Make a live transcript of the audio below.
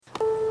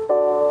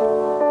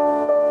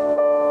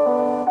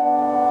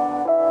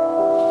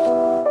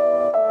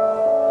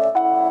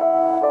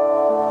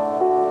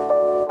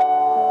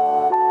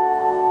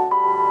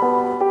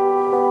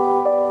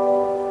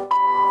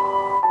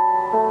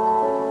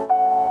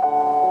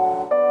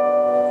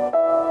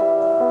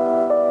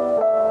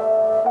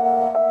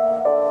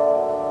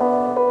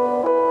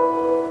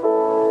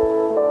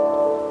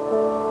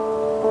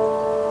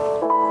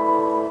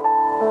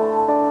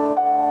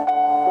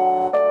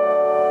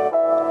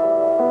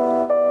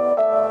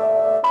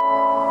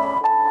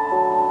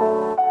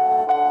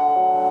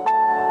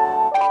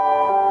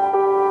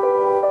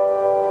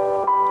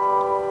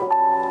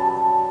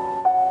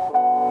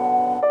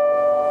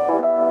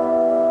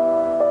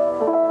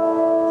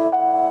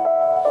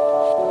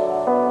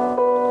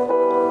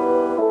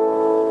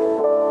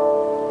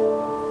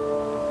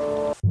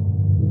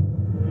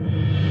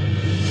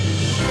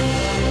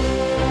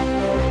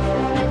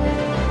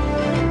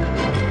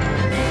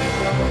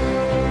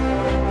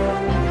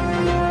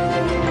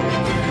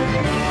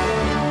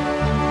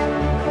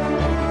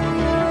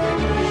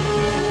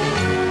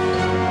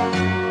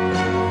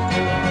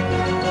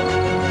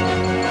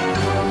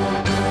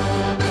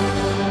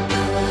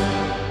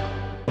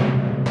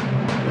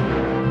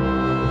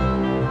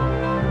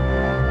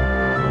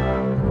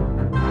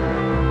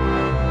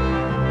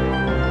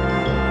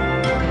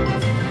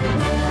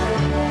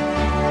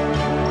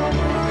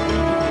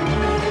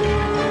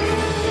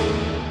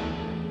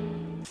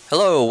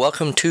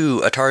welcome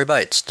to Atari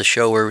Bytes, the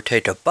show where we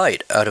take a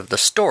bite out of the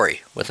story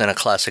within a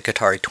classic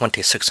Atari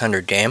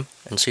 2600 game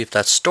and see if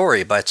that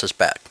story bites us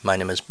back. My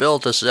name is Bill,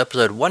 this is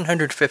episode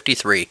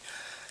 153.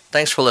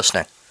 Thanks for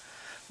listening.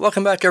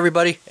 Welcome back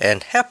everybody,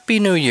 and Happy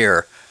New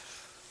Year!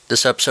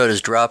 This episode is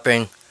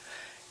dropping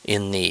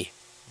in the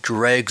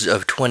dregs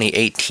of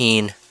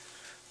 2018,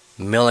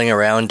 milling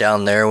around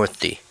down there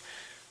with the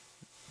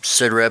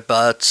cigarette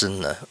butts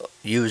and the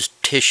used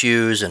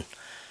tissues and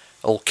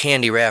old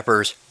candy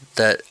wrappers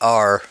that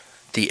are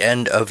the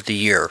end of the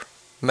year,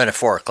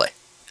 metaphorically.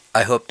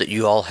 I hope that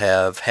you all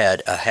have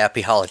had a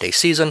happy holiday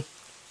season.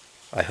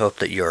 I hope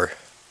that your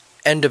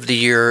end of the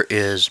year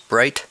is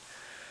bright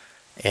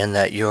and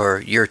that your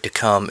year to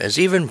come is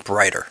even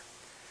brighter.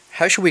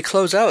 How should we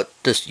close out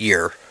this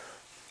year?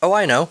 Oh,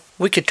 I know.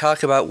 We could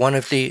talk about one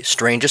of the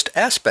strangest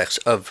aspects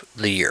of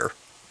the year.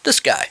 This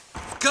guy.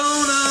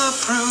 Gonna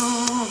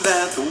prove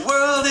that the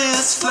world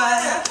is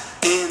flat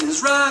in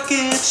his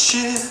rocket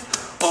ship,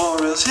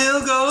 or else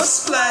he'll go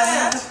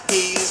splat.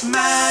 He's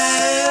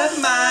Mad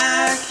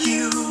Mike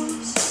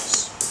Hughes.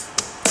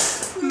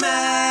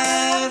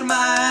 Mad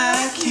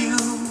Mike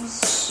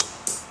Hughes.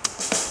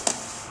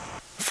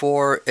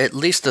 For at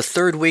least the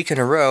third week in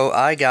a row,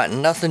 I got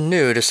nothing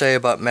new to say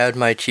about Mad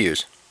Mike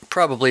Hughes.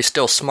 Probably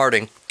still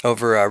smarting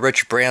over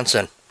Rich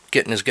Branson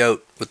getting his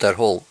goat with that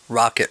whole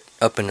rocket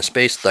up in the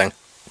space thing.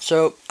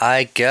 So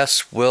I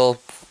guess we'll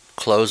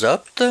close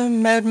up the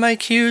Mad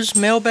Mike Hughes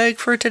mailbag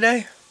for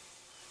today.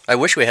 I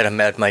wish we had a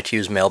Mad Mike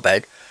Hughes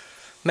mailbag.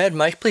 Mad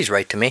Mike, please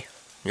write to me.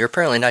 You're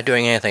apparently not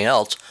doing anything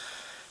else.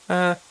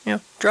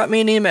 Drop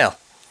me an email.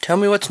 Tell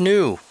me what's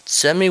new.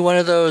 Send me one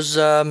of those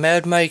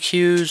Mad Mike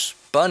Hughes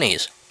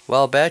bunnies. A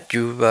while back,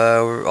 you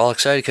were all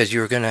excited because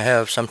you were going to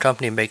have some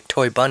company make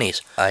toy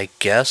bunnies. I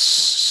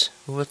guess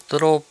with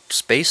little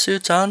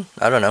spacesuits on?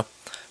 I don't know.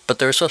 But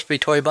they're supposed to be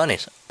toy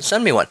bunnies.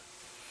 Send me one.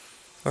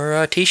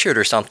 Or a t-shirt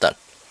or something.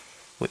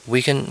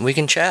 We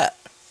can chat.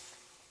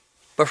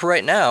 But for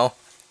right now,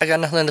 I got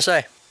nothing to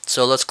say.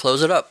 So let's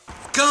close it up.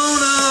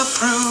 Gonna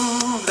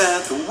prove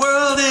that the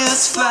world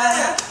is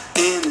flat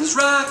in his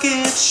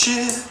rocket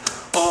ship,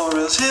 or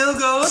else he'll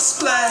go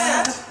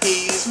splat.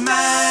 He's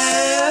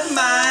Mad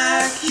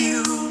Mike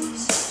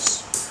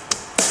Hughes.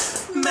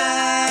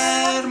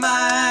 Mad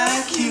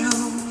Mike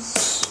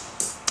Hughes.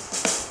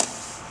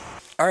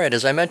 Alright,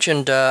 as I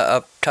mentioned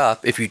up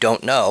top, if you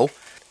don't know,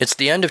 it's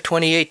the end of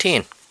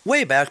 2018.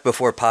 Way back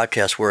before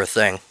podcasts were a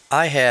thing,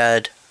 I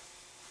had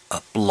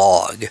a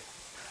blog.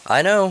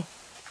 I know.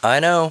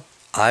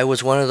 I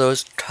was one of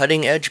those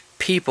cutting-edge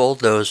people,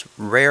 those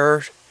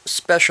rare,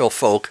 special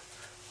folk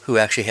who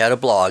actually had a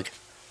blog.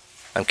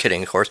 I'm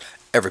kidding, of course.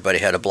 Everybody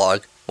had a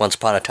blog once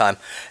upon a time.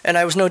 And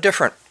I was no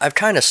different. I've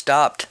kind of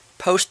stopped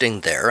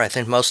posting there. I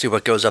think mostly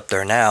what goes up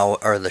there now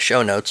are the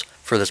show notes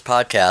for this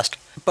podcast.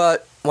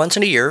 But once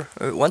a year,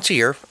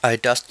 I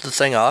dust the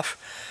thing off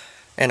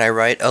and I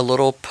write a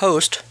little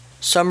post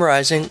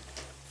summarizing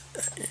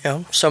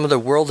some of the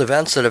world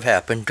events that have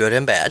happened, good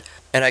and bad.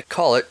 And I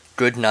call it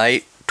Good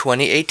Night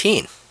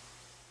 2018.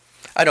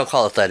 I don't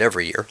call it that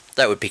every year.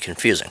 That would be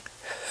confusing.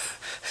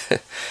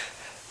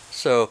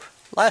 So,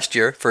 last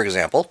year, for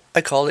example,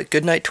 I called it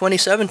Good Night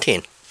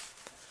 2017.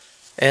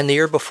 And the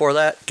year before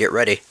that, get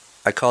ready,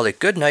 I called it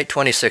Good Night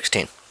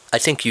 2016. I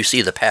think you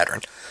see the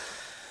pattern.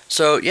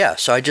 So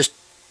I just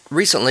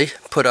recently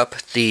put up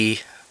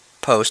the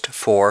post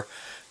for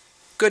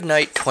Good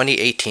Night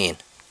 2018.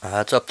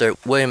 It's up there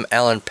at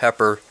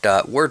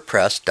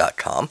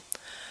williamallenpepper.wordpress.com.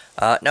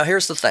 Now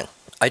here's the thing.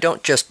 I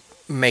don't just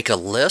make a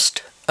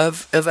list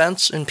of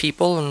events and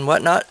people and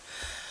whatnot.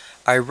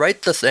 I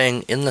write the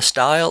thing in the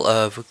style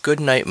of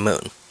Goodnight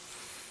Moon,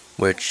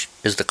 which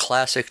is the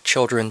classic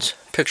children's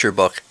picture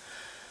book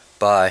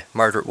by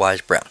Margaret Wise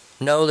Brown.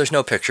 No, there's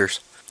no pictures.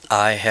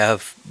 I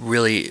have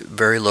really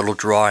very little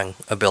drawing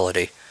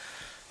ability.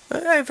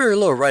 I have very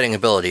little writing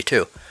ability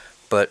too,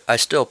 but I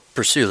still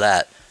pursue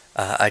that.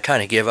 I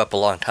kind of gave up a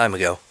long time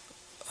ago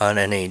on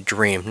any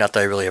dream. Not that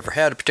I really ever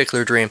had a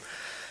particular dream,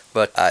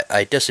 but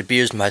I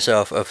disabused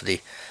myself of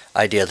the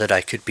idea that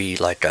I could be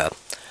like a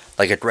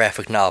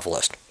graphic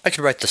novelist. I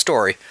could write the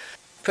story.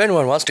 If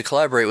anyone wants to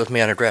collaborate with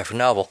me on a graphic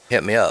novel,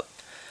 hit me up.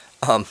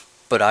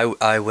 But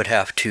I would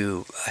have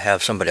to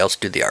have somebody else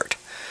do the art.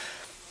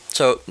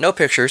 So, no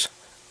pictures,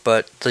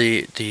 but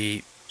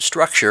the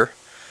structure,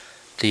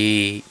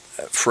 the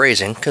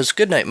phrasing, because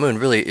Goodnight Moon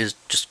really is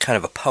just kind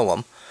of a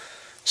poem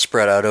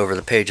spread out over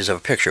the pages of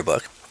a picture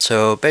book.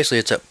 So basically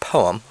it's a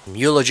poem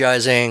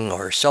eulogizing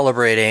or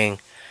celebrating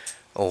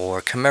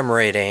or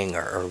commemorating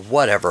or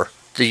whatever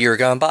the year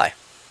gone by.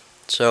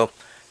 So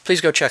please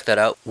go check that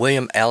out,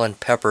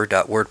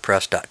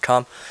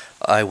 williamallenpepper.wordpress.com.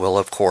 I will,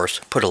 of course,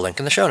 put a link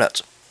in the show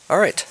notes.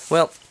 Alright,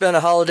 well, it's been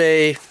a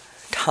holiday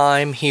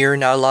time here,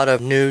 not a lot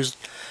of news.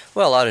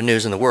 Well, a lot of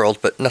news in the world,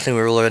 but nothing we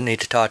really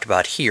need to talk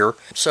about here.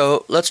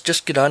 So let's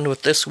just get on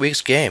with this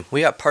week's game. We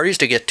got parties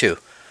to get to.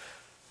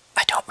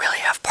 I don't really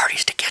have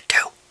parties to get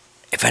to.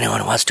 If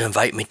anyone wants to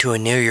invite me to a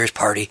New Year's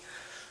party,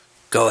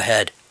 go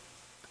ahead.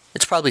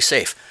 It's probably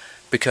safe,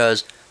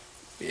 because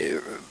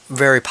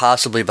very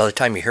possibly by the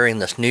time you're hearing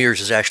this, New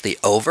Year's is actually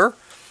over.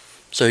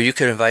 So you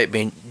could invite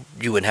me,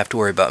 you wouldn't have to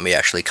worry about me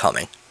actually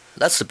coming.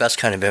 That's the best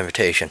kind of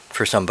invitation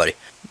for somebody.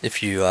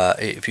 If you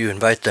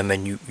invite them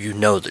and you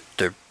know that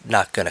they're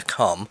not going to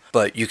come,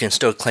 but you can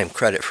still claim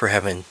credit for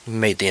having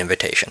made the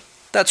invitation.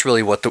 That's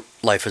really what the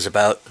life is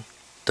about.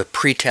 The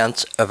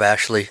pretense of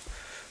actually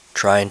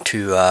trying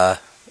to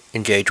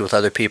engage with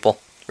other people.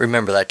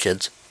 Remember that,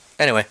 kids.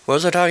 Anyway, what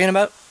was I talking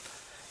about?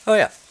 Oh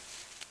yeah.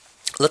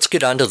 Let's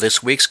get on to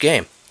this week's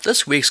game.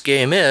 This week's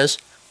game is...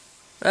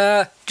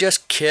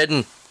 just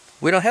kidding.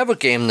 We don't have a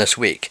game this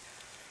week.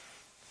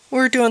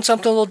 We're doing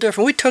something a little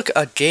different. We took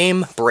a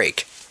game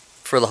break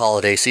for the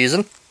holiday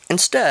season.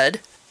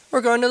 Instead,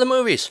 we're going to the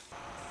movies.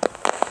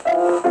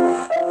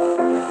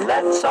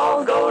 Let's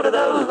all go to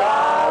the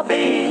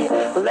lobby.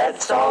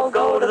 Let's all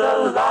go to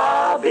the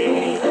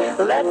lobby.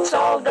 Let's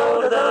all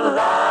go to the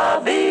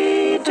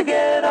lobby to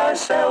get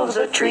ourselves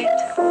a treat.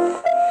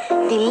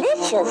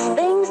 Delicious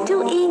things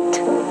to eat.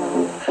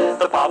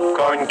 The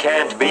popcorn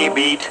can't be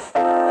beat.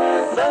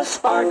 The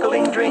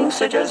sparkling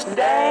drinks are just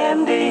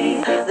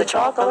dandy. The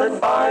chocolate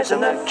bars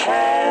and the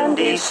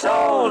candy.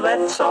 So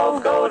let's all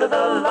go to the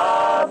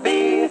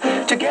lobby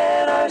to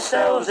get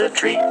ourselves a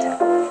treat.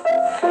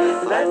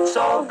 Let's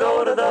all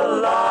go to the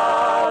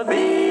lobby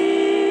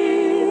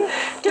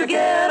to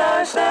get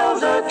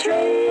ourselves a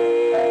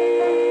treat.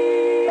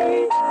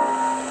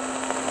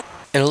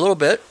 In a little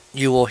bit,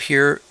 you will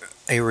hear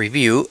a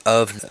review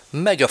of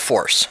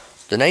Megaforce,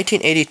 the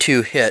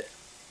 1982 hit.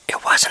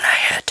 It wasn't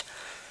a hit.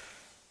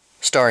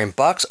 Starring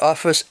box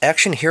office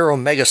action hero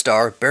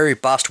megastar Barry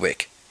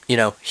Bostwick. You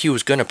know, he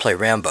was going to play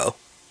Rambo.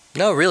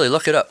 No, really,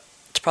 look it up.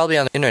 It's probably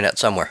on the internet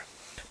somewhere.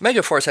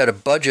 Megaforce had a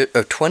budget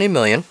of $20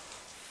 million.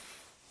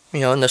 You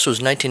know, and this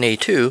was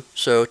 1982,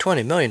 so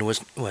 $20 million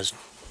was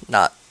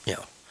not,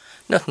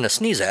 nothing to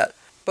sneeze at.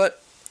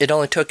 But it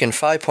only took in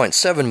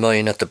 $5.7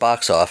 million at the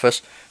box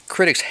office.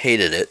 Critics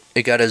hated it.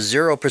 It got a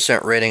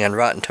 0% rating on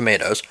Rotten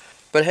Tomatoes.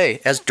 But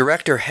hey, as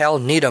director Hal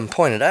Needham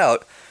pointed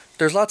out,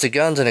 there's lots of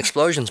guns and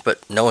explosions,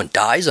 but no one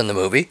dies in the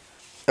movie.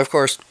 Of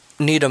course,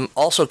 Needham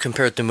also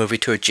compared the movie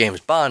to a James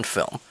Bond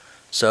film,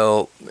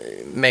 so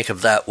make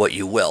of that what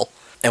you will.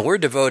 And we're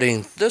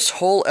devoting this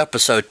whole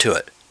episode to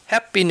it.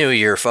 Happy New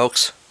Year,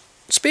 folks!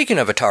 Speaking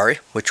of Atari,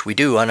 which we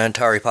do on an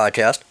Atari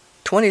podcast,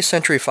 20th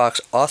Century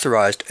Fox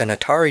authorized an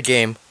Atari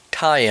game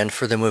tie-in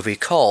for the movie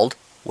called,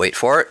 wait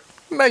for it,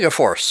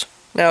 Megaforce.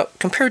 Now,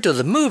 compared to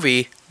the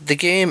movie, the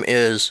game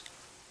is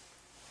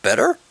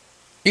better?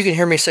 You can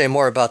hear me say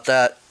more about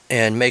that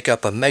and make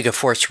up a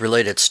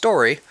Megaforce-related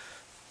story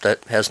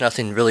that has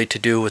nothing really to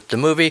do with the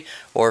movie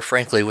or,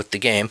 frankly, with the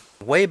game.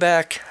 Way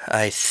back,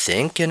 I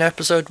think, in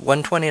episode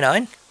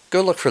 129?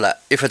 Go look for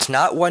that. If it's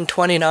not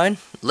 129,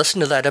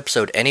 listen to that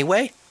episode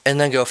anyway, and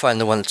then go find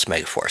the one that's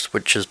Megaforce,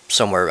 which is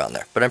somewhere around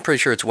there. But I'm pretty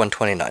sure it's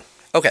 129.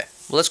 Okay,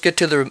 let's get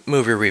to the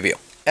movie review.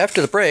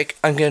 After the break,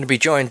 I'm going to be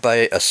joined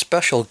by a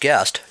special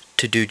guest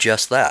to do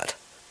just that.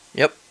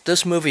 Yep,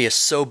 this movie is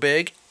so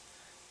big,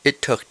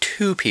 it took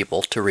 2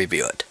 people to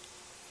review it.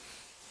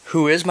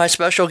 Who is my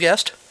special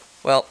guest?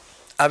 Well,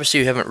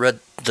 obviously you haven't read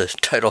the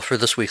title for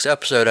this week's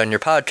episode on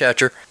your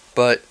podcatcher,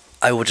 but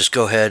I will just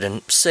go ahead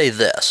and say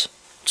this.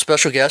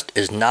 Special guest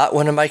is not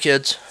one of my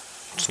kids.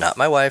 It's not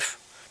my wife.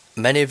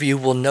 Many of you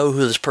will know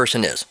who this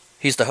person is.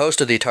 He's the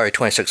host of the Atari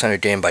 2600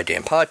 Game by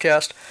Game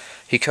podcast.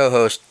 He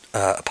co-hosts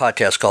a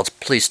podcast called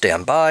Please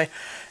Stand By,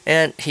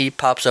 and he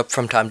pops up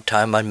from time to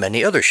time on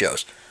many other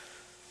shows,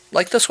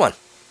 like this one.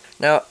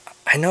 Now,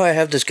 I know I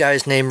have this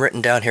guy's name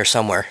written down here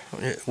somewhere.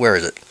 Where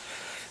is it?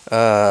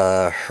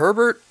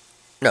 Herbert?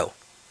 No.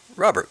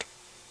 Robert.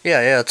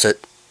 Yeah, that's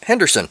it.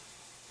 Henderson.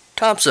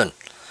 Thompson.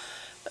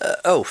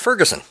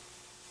 Ferguson.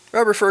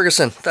 Robert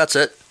Ferguson, that's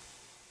it.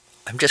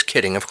 I'm just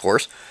kidding, of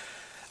course.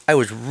 I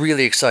was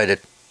really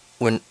excited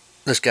when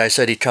this guy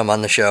said he'd come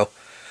on the show,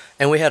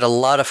 and we had a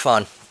lot of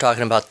fun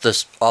talking about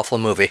this awful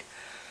movie.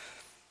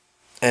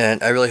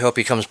 And I really hope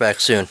he comes back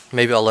soon.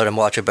 Maybe I'll let him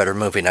watch a better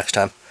movie next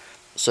time.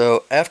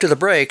 So, after the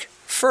break,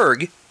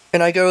 Ferg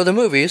and I go to the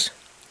movies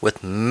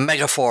with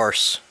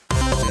Megaforce.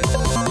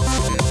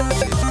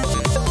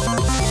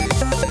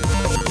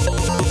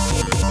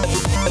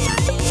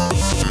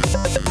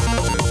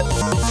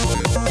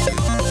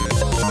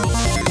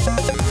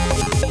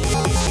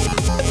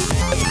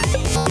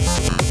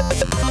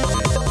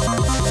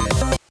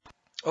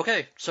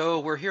 Okay, so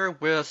we're here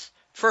with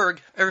Ferg.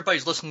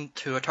 Everybody's listening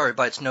to Atari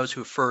Bytes knows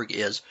who Ferg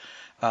is,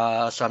 so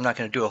I'm not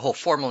going to do a whole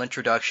formal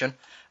introduction.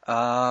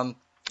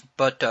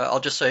 But I'll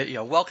just say,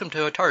 welcome to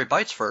Atari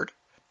Bytes, Ferg.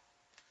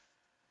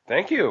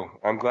 Thank you.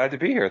 I'm glad to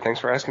be here. Thanks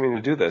for asking me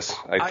to do this,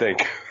 I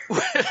think.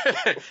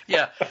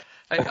 Yeah,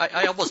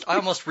 I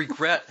almost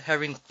regret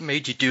having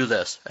made you do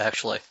this,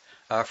 actually,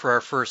 for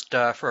our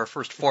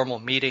first formal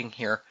meeting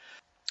here.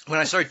 When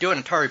I started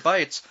doing Atari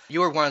Bytes, you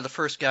were one of the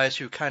first guys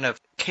who kind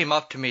of came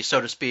up to me, so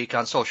to speak,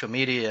 on social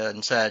media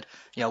and said,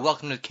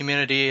 welcome to the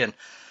community, and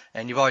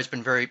you've always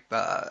been very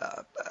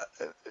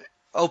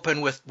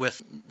open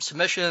with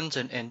submissions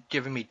and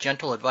giving me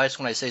gentle advice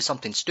when I say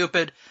something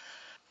stupid.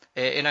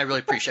 and I really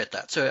appreciate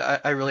that. So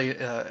I really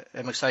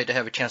am excited to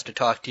have a chance to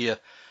talk to you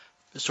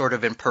sort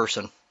of in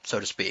person, so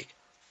to speak.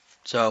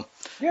 So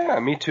yeah,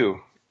 me too.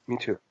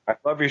 I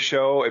love your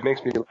show. It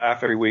makes me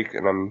laugh every week,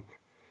 and I'm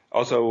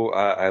also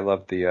I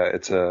love the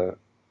it's a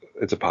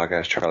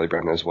podcast, Charlie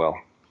Brown, as well.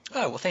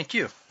 Oh, well, thank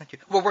you.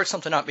 We'll work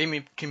something out. Maybe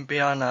you can be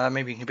on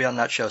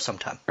that show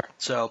sometime.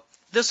 So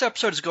this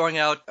episode is going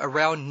out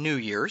around New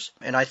Year's,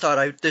 and I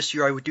thought this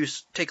year I would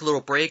take a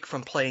little break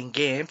from playing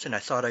games, and I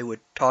thought I would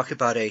talk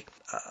about a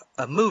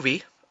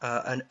movie,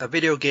 a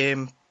video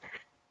game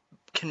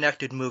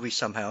connected movie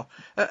somehow.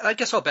 I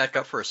guess I'll back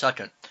up for a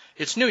second.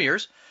 It's New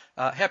Year's.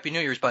 Happy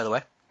New Year's, by the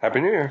way. Happy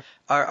New Year.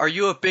 Are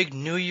you a big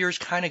New Year's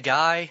kind of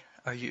guy?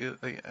 You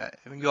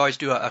always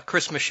do a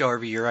Christmas show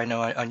every year, I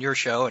know, on your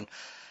show and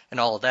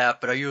all of that,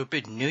 but are you a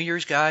big New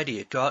Year's guy? Do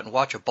you go out and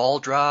watch a ball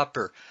drop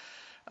or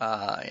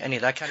any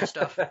of that kind of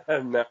stuff?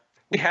 No,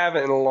 we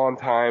haven't in a long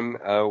time.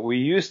 We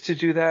used to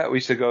do that. We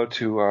used to go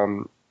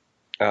to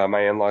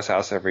my in-laws'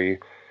 house every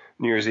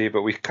New Year's Eve,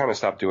 but we kind of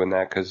stopped doing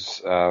that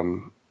because,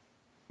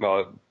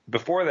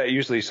 before that,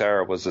 usually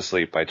Sarah was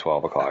asleep by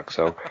 12 o'clock.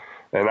 So,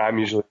 and I'm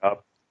usually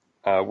up.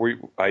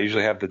 I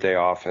usually have the day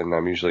off, and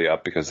I'm usually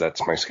up because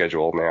that's my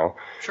schedule now.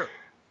 Sure.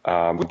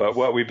 But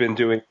what we've been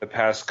doing the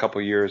past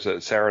couple of years,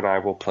 Sarah and I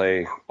will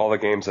play all the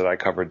games that I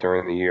covered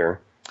during the year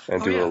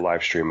and do a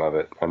live stream of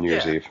it on New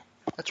Year's Eve.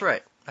 That's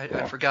right.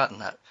 I'd forgotten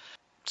that.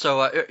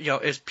 So,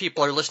 as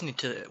people are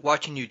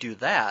watching you do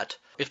that,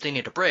 if they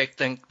need a break,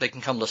 then they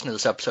can come listen to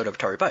this episode of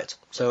Atari Bytes.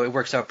 So it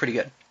works out pretty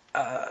good.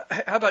 How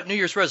about New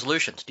Year's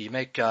resolutions? Do you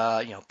make,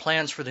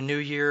 plans for the new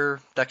year,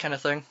 that kind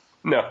of thing?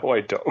 No, I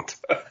don't.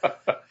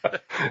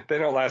 They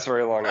don't last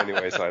very long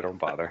anyway, so I don't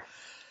bother.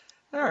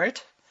 All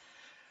right.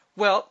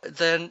 Well,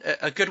 then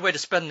a good way to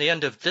spend the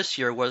end of this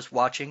year was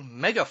watching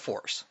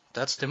Megaforce.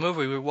 That's the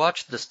movie we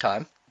watched this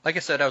time. Like I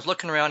said, I was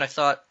looking around. I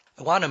thought,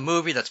 I want a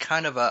movie that's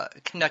kind of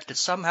connected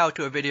somehow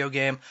to a video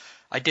game.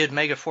 I did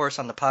Megaforce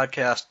on the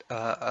podcast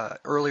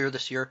earlier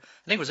this year.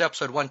 I think it was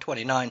episode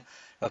 129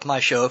 of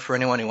my show for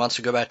anyone who wants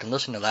to go back and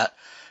listen to that.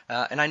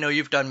 And I know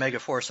you've done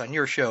Megaforce on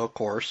your show, of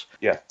course.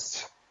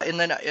 Yes. And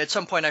then at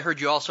some point I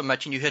heard you also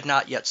mention you had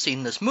not yet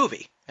seen this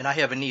movie, and I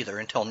haven't either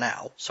until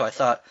now. So I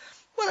thought,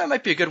 well, that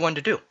might be a good one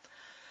to do.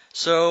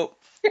 So,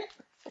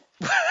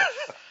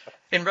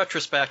 in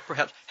retrospect,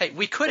 perhaps, hey,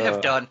 we could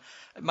have done,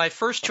 my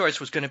first choice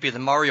was going to be the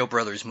Mario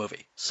Brothers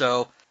movie.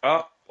 So.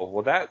 Oh,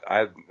 well,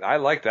 I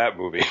like that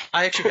movie.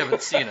 I actually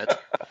haven't seen it.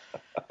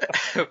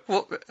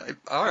 Well,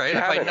 all right,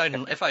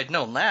 if I'd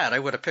known that, I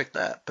would have picked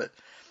that. But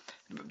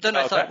then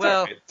I thought,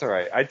 well. It's all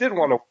right. I did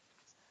want to.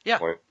 Yeah.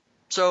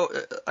 So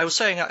I was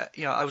saying,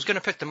 I was going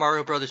to pick the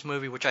Mario Brothers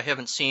movie, which I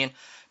haven't seen,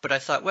 but I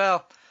thought,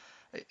 well,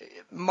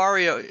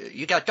 Mario,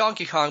 you got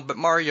Donkey Kong, but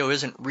Mario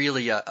isn't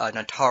really an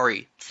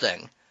Atari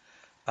thing.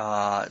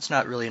 It's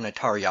not really an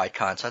Atari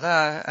icon, so I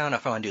thought, I don't know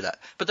if I want to do that.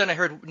 But then I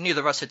heard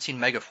neither of us had seen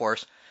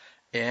Megaforce,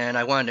 and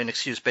I wanted an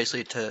excuse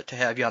basically to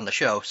have you on the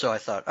show, so I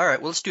thought, all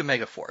right, well, let's do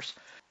Megaforce.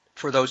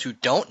 For those who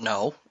don't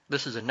know,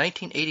 this is a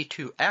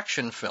 1982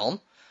 action film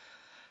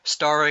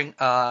starring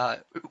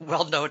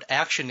well-known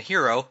action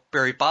hero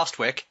Barry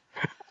Bostwick.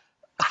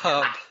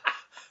 Now,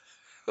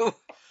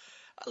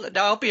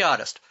 I'll be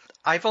honest.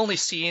 I'd only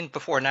seen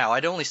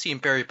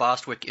Barry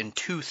Bostwick in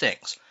two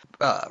things.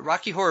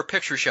 Rocky Horror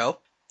Picture Show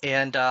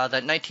and that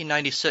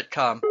 1990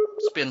 sitcom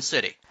Spin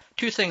City.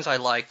 Two things I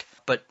liked,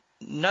 but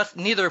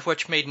neither of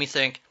which made me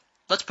think,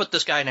 let's put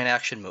this guy in an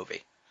action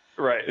movie.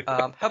 Right.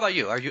 How about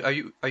you? Are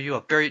you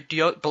a Barry? Do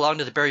you belong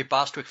to the Barry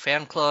Bostwick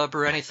fan club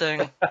or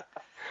anything?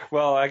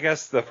 Well, I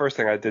guess the first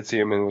thing I did see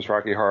him in was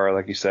Rocky Horror,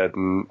 like you said,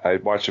 and I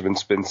watched him in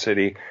Spin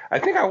City. I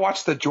think I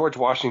watched the George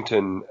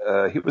Washington.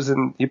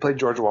 He played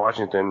George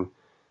Washington.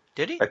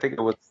 Did he? I think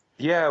it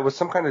was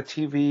some kind of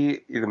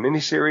TV, either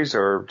miniseries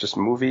or just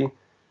movie.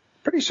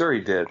 Pretty sure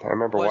he did. I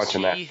remember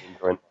watching that.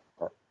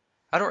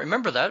 I don't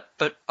remember that,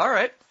 but all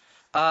right.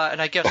 And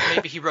I guess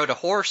maybe he rode a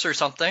horse or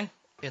something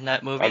in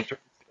that movie. I'm sure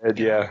he did,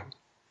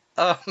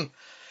 yeah.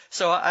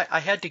 So I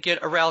had to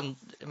get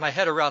my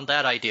head around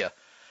that idea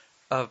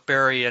of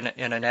Barry in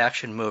an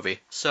action movie.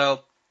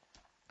 So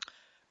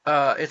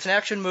it's an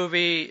action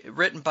movie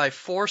written by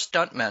 4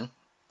 stuntmen,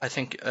 I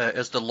think,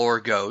 as the lore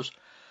goes.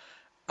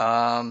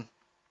 And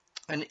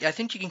I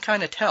think you can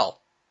kind of tell.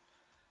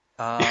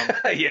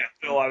 Yeah,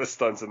 a lot of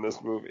stunts in this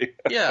movie.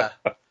 Yeah.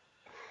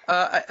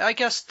 I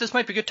guess this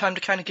might be a good time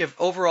to kind of give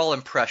overall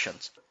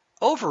impressions.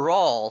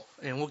 Overall,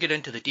 and we'll get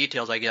into the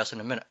details, I guess, in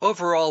a minute.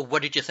 Overall,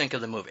 what did you think of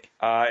the movie?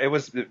 It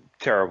was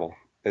terrible.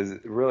 Is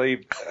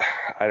really,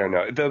 I don't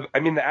know.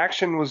 The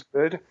action was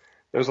good.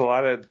 There was a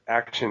lot of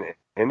action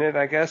in it,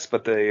 I guess,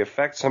 but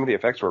some of the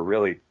effects were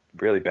really,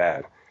 really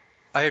bad.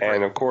 I agree.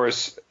 And of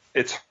course,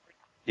 it's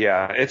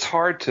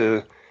hard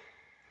to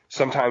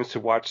sometimes to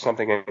watch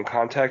something in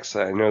context.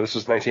 I know this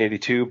was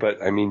 1982, but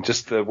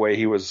just the way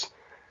he was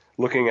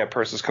looking at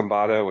Persis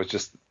Kambata was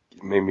just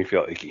made me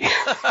feel icky.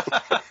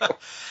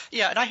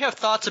 Yeah, and I have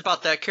thoughts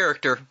about that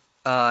character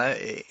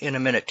in a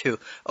minute too.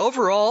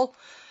 Overall,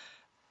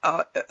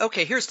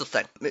 Okay, here's the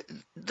thing.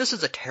 This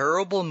is a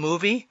terrible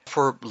movie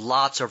for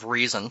lots of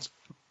reasons,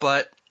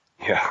 but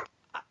Yeah.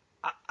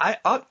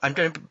 I'm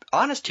going to be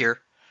honest here.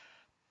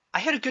 I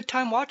had a good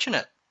time watching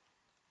it.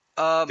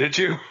 Did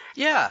you?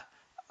 Yeah.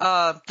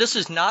 This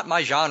is not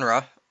my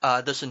genre.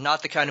 This is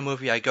not the kind of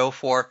movie I go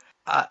for.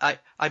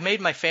 I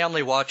made my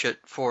family watch it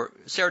for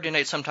Saturday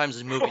night. Sometimes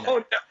is movie night.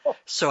 Oh, no.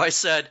 So I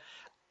said,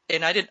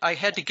 and I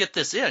had to get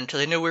this in because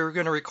I knew we were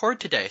going to record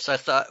today. So I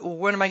thought, well,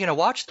 when am I going to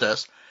watch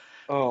this?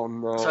 Oh,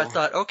 no. So I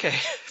thought, okay,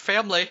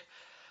 family,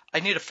 I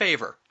need a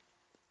favor.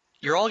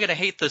 You're all going to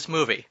hate this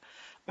movie,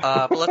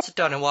 but let's sit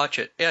down and watch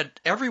it. And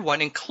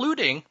everyone,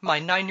 including my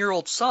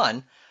 9-year-old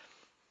son,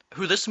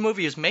 who this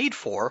movie is made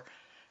for,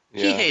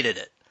 he Yeah. hated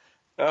it.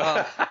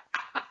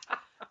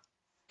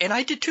 And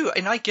I did too,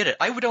 and I get it.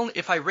 I would only,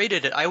 if I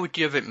rated it, I would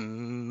give it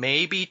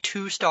maybe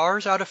 2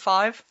 stars out of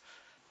 5.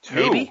 2?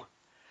 Maybe.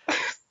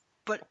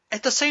 But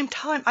at the same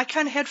time, I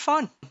kind of had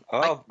fun.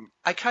 Oh,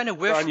 I kind of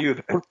wish. on you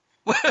then.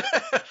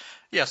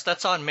 Yes,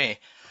 that's on me.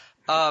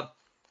 I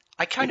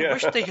kind of Yeah.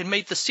 wish they had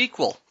made the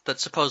sequel that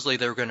supposedly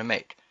they were going to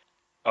make.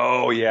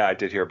 Oh, yeah, I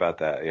did hear about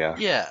that, yeah.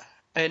 Yeah,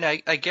 and I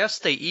guess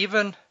they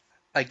even,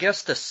 I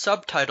guess the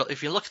subtitle,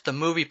 if you look at the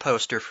movie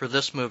poster for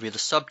this movie, the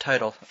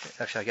subtitle,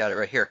 actually I got it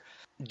right here,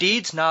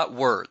 Deeds Not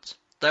Words.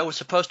 That was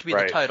supposed to be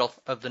Right. the title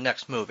of the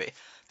next movie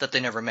that they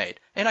never made.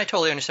 And I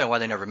totally understand why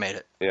they never made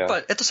it. Yeah.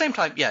 But at the same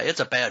time, yeah,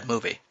 it's a bad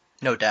movie,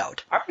 no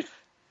doubt.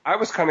 I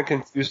was kind of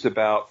confused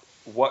about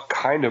what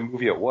kind of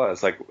movie it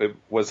was. Like,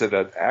 was it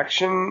an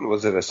action?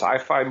 Was it a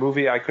sci-fi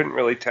movie? I couldn't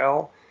really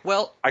tell.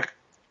 Well,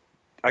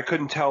 I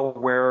couldn't tell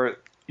where,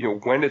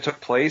 when it took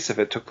place. If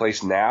it took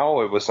place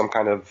now, it was some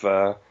kind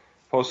of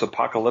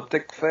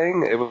post-apocalyptic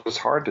thing. It was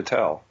hard to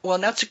tell. Well,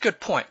 and that's a good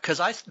point,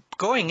 because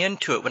going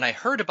into it, when I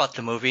heard about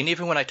the movie, and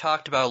even when I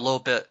talked about it a little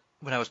bit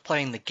when I was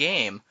playing the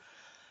game,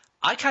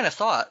 I kind of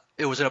thought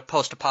it was a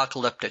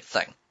post-apocalyptic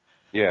thing.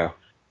 Yeah.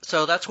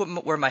 So that's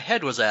where my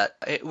head was at,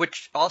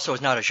 which also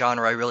is not a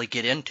genre I really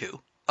get into.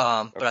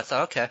 But I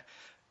thought, okay,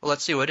 well,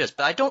 let's see what it is.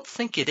 But I don't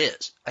think it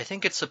is. I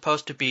think it's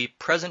supposed to be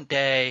present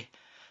day,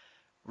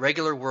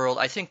 regular world.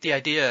 I think the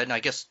idea, and I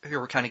guess here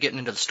we're kind of getting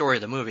into the story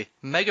of the movie,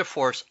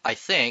 Megaforce, I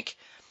think,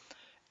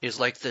 is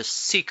like this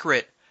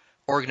secret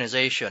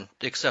organization,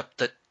 except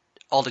that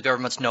all the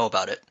governments know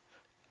about it.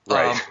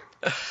 Right.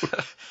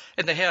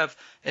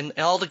 And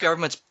all the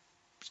governments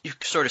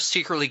sort of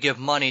secretly give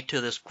money to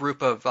this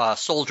group of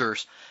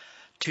soldiers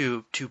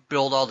to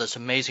build all this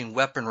amazing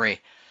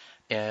weaponry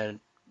and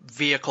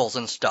vehicles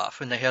and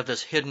stuff. And they have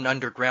this hidden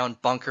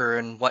underground bunker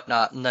and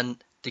whatnot. And then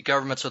the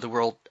governments of the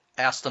world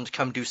ask them to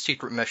come do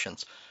secret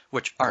missions,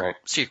 which aren't Right.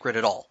 secret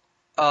at all.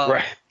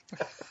 Right.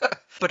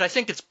 But I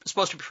think it's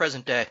supposed to be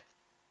present day.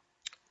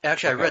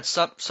 Actually, Okay. I read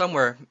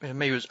somewhere,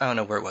 maybe it was, I don't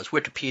know where it was,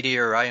 Wikipedia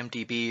or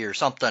IMDb or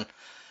something,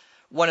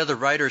 one of the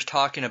writers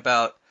talking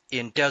about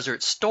in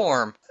Desert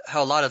Storm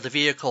how a lot of the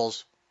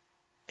vehicles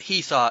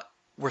he thought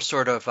were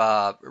sort of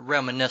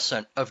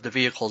reminiscent of the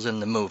vehicles in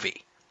the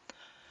movie.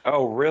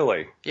 Oh,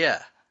 really?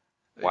 Yeah.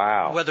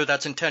 Wow. Whether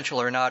that's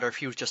intentional or not, or if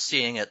he was just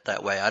seeing it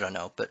that way, I don't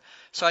know. But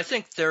so I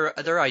think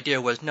their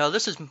idea was, no,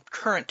 this is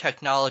current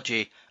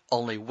technology,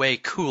 only way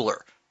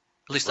cooler.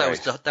 At least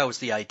Right. that was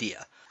the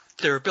idea.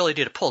 Their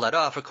ability to pull that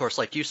off, of course,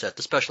 like you said,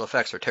 the special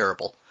effects are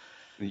terrible.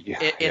 Yeah.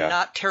 And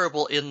not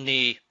terrible in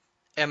the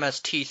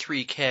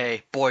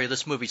MST3K, boy,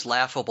 this movie's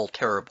laughable,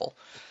 terrible.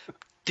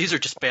 These are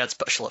just bad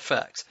special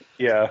effects.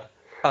 Yeah.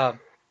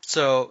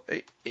 So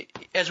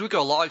as we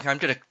go along here, I'm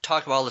going to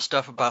talk about all this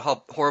stuff about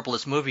how horrible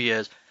this movie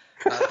is,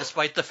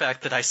 despite the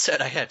fact that I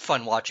said I had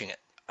fun watching it.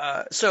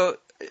 So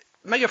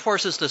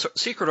Megaforce is this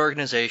secret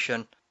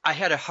organization. I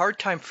had a hard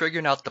time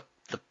figuring out the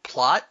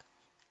plot,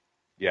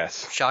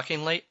 Yes.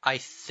 shockingly. I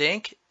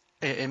think,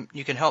 and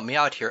you can help me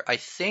out here, I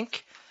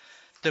think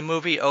the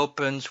movie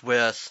opens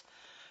with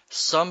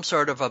some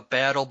sort of a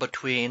battle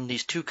between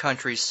these two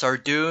countries,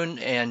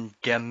 Sardoon and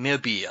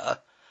Gamibia.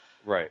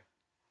 Right.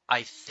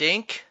 I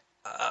think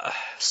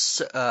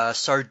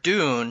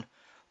Sardoon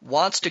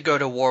wants to go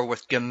to war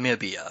with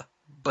Gamibia,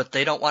 but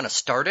they don't want to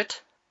start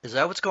it. Is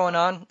that what's going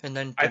on? And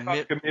then I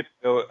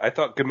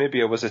thought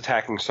Gamibia was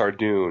attacking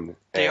Sardoon.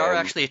 they are and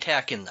actually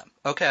attacking them.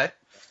 Okay.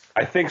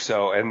 I think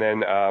so. And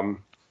then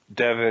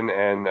Devon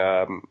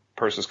and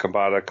Persis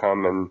Kambata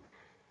come and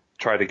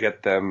try to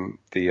get them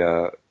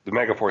the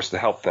Megaforce to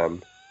help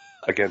them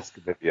against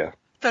Gamibia.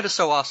 That is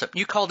so awesome.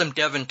 You called him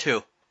Devon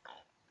too.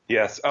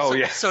 Yes. Oh,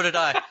 yeah. So did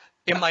I.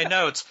 In my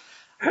notes,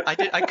 I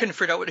couldn't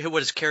figure out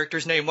what his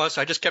character's name was,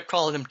 so I just kept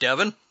calling him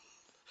Devon.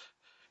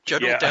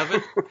 General Yeah.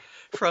 Devon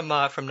from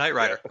Knight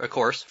Rider, of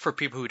course, for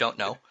people who don't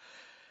know,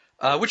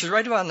 which is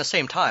right around the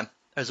same time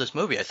as this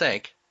movie, I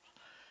think.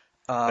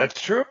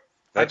 That's true.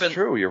 That's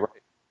true. You're right.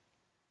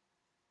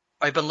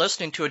 I've been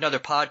listening to another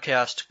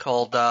podcast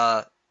called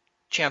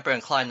Champa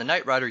and Klein, the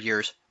Knight Rider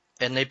years,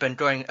 and they've been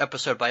going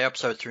episode by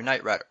episode through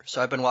Knight Rider.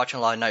 So I've been watching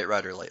a lot of Knight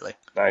Rider lately.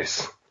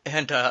 Nice.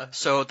 And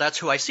so that's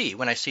who I see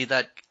when I see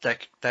that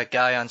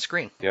guy on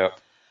screen. Yeah.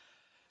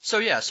 So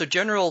yeah, so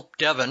General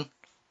Devon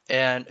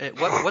and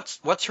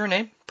what's her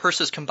name?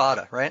 Persis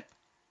Kambata, right?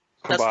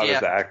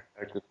 Combata's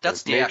actress.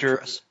 That's the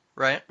actress,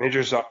 right?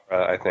 Major Zara,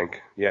 I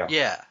think. Yeah.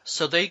 Yeah.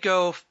 So they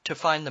go to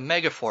find the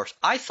Megaforce.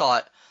 I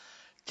thought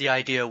the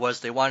idea was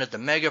they wanted the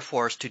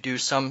Megaforce to do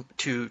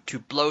to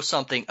blow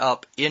something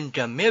up in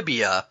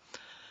Gamibia,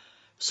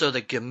 so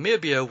that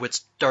Gamibia would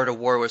start a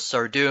war with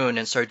Sardoon,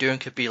 and Sardoon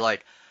could be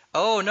like,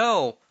 "Oh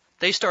no,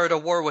 they started a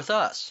war with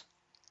us,"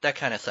 that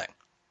kind of thing.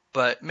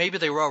 But maybe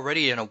they were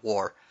already in a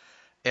war,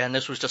 and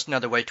this was just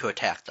another way to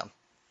attack them.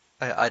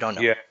 I don't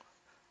know. Yeah.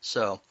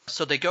 So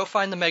they go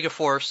find the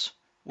Megaforce,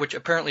 which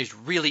apparently is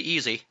really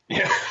easy.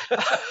 Yeah.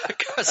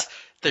 Because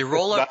they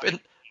roll up in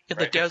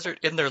the desert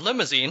in their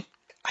limousine.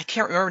 I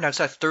can't remember now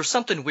exactly. There was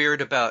something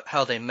weird about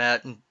how they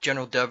met, and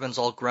General Devon's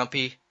all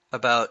grumpy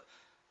about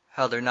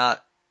how they're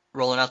not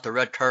rolling out the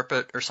red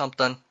carpet or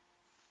something.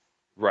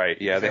 Right,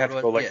 yeah. They have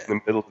to go in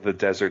the middle of the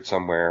desert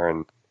somewhere.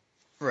 And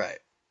right.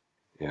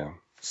 Yeah.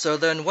 So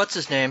then what's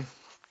his name?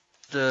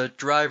 The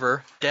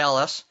driver,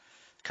 Dallas,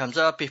 comes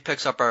up, he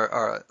picks up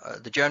our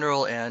the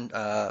general and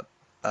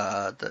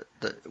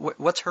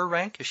what's her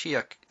rank? Is she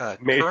a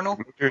colonel?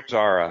 Major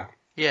Zara.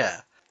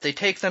 Yeah. They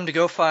take them to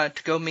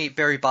go meet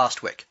Barry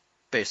Bostwick,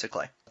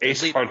 basically.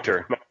 Ace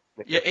Hunter.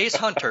 Yeah, Ace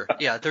Hunter.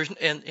 Yeah,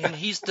 and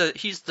he's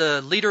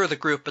the leader of the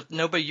group, but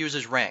nobody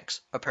uses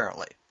ranks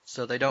apparently,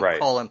 so they don't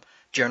call him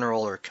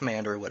general or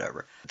commander or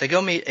whatever. They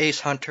go meet Ace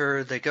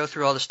Hunter. They go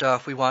through all the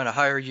stuff. We want to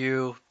hire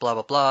you. Blah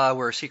blah blah.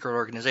 We're a secret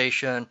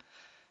organization.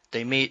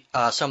 They meet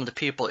some of the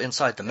people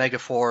inside the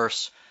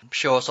Megaforce.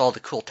 Show us all the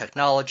cool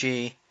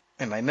technology.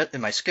 Am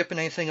I skipping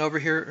anything over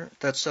here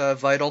that's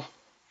vital?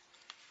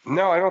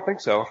 No, I don't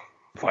think so.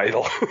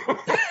 Vital.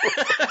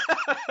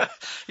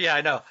 Yeah,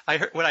 I know.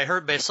 When I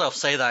heard myself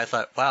say that, I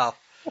thought, wow,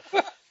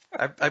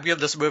 I've given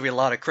this movie a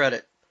lot of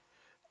credit.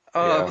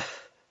 Yeah.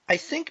 I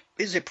think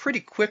is it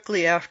pretty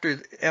quickly after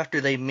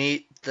they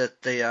meet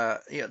that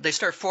they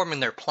start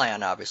forming their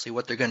plan, obviously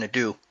what they're going to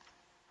do,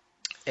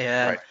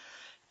 and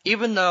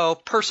even though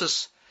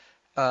Persis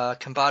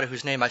Kambata,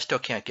 whose name I still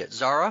can't get,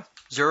 Zara.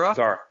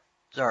 For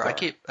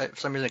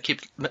some reason I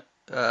keep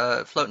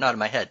floating out of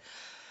my head.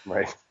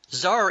 Right.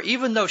 Zara,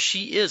 even though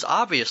she is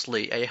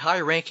obviously a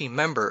high-ranking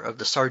member of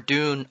the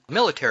Sardoon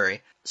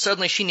military,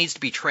 suddenly she needs to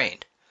be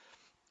trained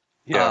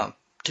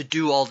to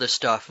do all this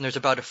stuff. And there's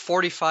about a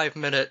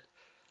 45-minute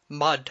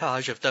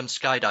montage of them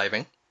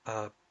skydiving.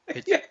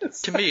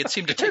 To me, it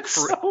seemed to take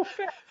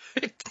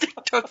it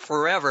took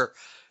forever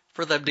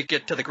for them to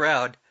get to the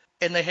ground.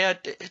 And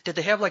did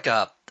they have like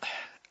a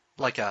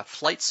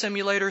flight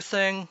simulator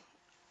thing,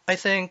 I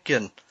think,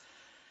 and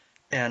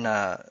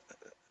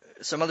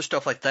some other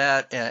stuff like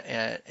that,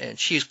 and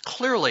she's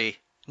clearly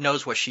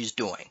knows what she's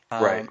doing.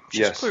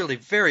 She's clearly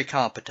very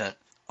competent,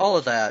 all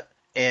of that.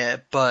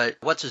 But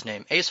what's his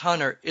name? Ace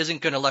Hunter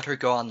isn't going to let her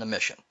go on the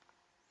mission.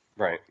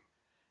 Right.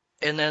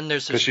 And then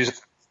there's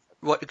this.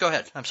 What? Go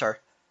ahead. I'm sorry.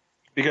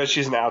 Because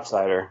she's an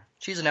outsider.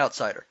 She's an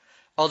outsider.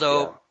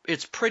 Although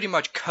it's pretty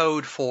much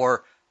code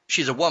for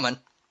she's a woman.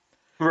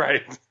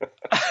 Right.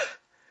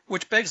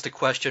 Which begs the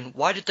question,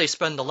 why did they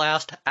spend the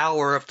last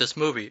hour of this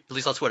movie, at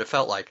least that's what it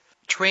felt like,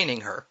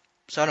 training her?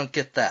 So I don't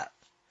get that.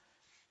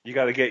 You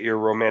got to get your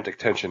romantic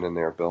tension in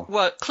there, Bill.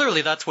 Well,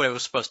 clearly that's what it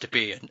was supposed to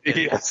be.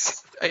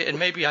 Yes. And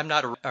maybe I'm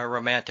not a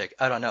romantic.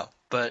 I don't know.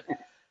 But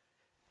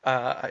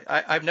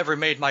I've never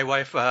made my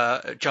wife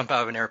jump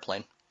out of an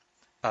airplane.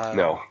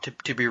 No.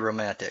 To be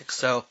romantic.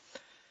 So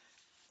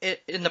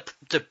it's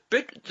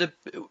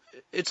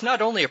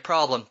not only a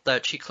problem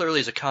that she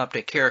clearly is a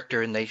competent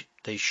character and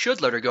they should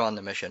let her go on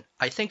the mission.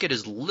 I think it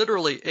is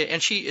literally,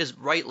 and she is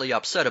rightly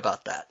upset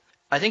about that.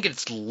 I think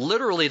it's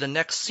literally the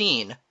next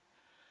scene,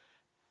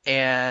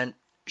 and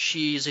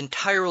she's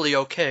entirely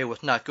okay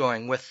with not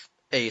going with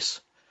Ace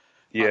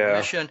on the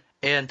mission,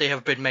 and they have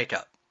a big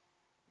makeup.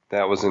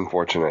 That was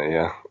unfortunate,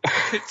 yeah.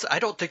 I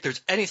don't think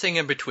there's anything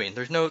in between.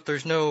 There's no.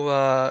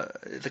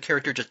 The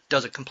character just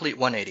does a complete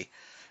 180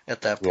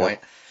 at that point.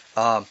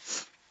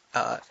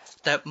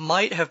 That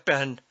might have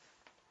been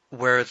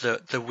where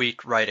the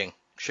weak writing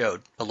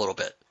showed a little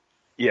bit.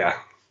 Yeah.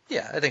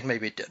 Yeah, I think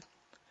maybe it did.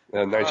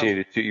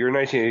 1982. Your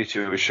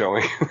 1982 was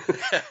showing.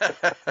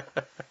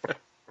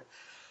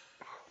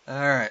 All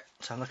right.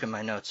 So I'm looking at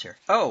my notes here.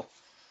 Oh.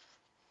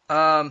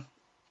 At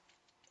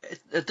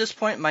this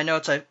point in my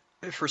notes,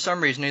 for some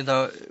reason, even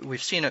though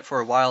we've seen it for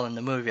a while in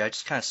the movie, I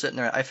just kind of sitting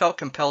there. I felt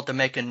compelled to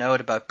make a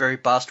note about Barry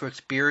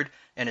Bostwick's beard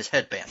and his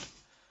headband.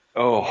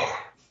 Oh.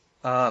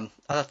 I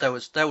thought that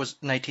was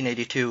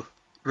 1982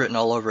 written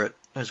all over it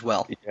as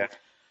well. Yeah.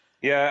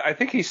 Yeah, I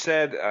think he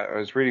said, I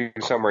was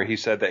reading somewhere, he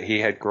said that he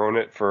had grown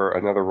it for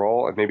another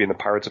role, maybe in the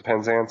Pirates of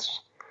Penzance,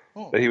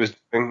 that he was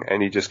doing,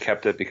 and he just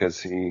kept it because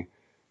he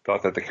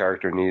thought that the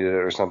character needed it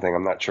or something.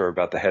 I'm not sure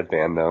about the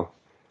headband, though,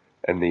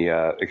 and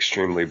the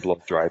extremely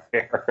blow-dried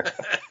hair.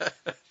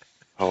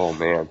 Oh,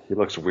 man, he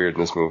looks weird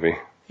in this movie.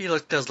 He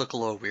does look a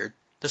little weird,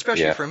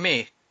 especially for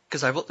me,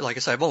 because, like I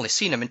said, I've only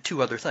seen him in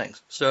 2 other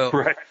things. So,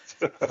 right.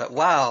 I thought,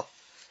 wow.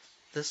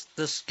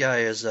 This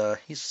guy is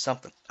he's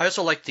something. I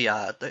also like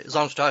as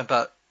long as we're talking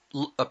about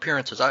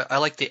appearances, I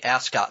like the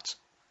ascots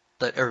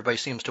that everybody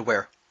seems to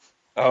wear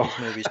in these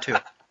movies too.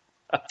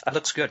 It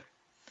looks good.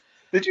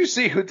 Did you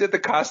see who did the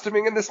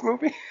costuming in this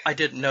movie? I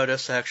didn't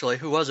notice, actually.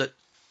 Who was it?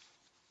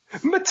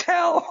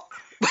 Mattel.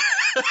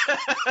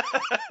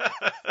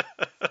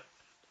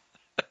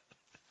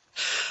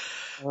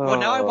 Well,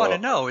 now I want to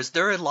know, is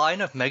there a line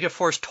of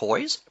Megaforce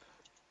toys?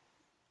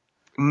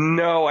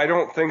 No, I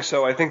don't think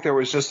so. I think there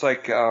was just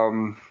like,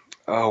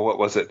 what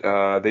was it?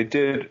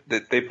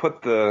 They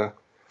put the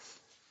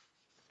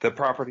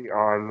property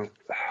on,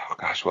 oh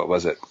gosh, what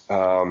was it?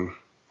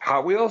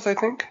 Hot Wheels, I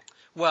think?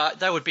 Well,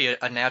 that would be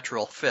a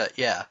natural fit,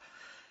 yeah.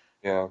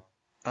 Yeah.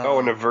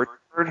 And a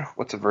vertibird?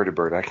 What's a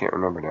vertibird? I can't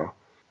remember now.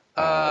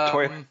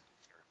 Toy.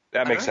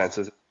 That makes sense.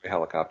 It's a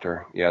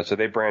helicopter. Yeah, so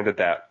they branded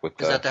that with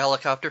Is that the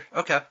helicopter?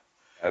 Okay.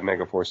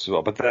 Megaforce as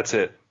well, but that's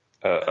it.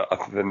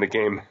 Other than the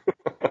game.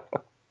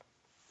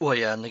 Well,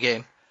 yeah, in the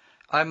game.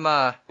 I'm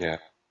yeah.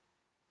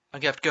 I'm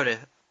gonna have to go to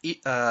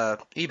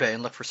eBay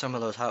and look for some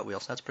of those Hot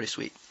Wheels. That's pretty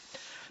sweet.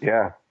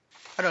 Yeah.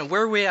 I don't know,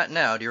 where are we at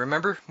now? Do you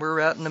remember where we're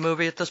at in the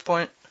movie at this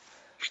point?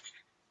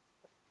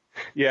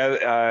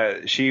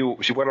 Yeah, she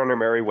went on her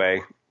merry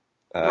way.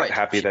 Right.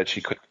 Happy that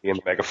she couldn't be in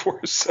the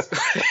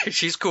Megaforce.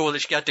 She's cool that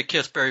she got to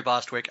kiss Barry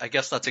Bostwick. I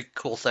guess that's a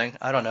cool thing.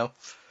 I don't know.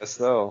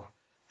 So.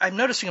 I'm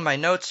noticing in my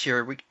notes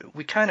here,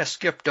 we kind of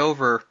skipped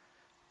over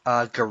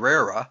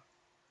Guerrera.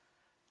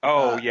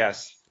 Oh,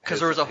 yes. Because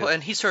there was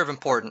and he's sort of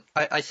important.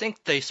 I think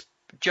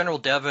General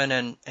Devon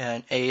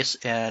and Ace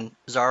and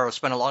Zorro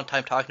spent a long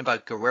time talking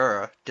about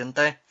Guerrera, didn't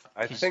they?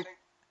 I think.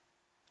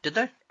 Did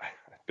they?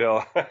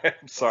 Bill,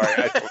 I'm sorry.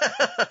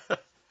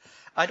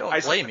 I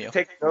don't blame you. I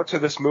take notes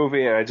of this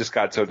movie, and I just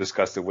got so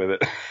disgusted with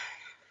it.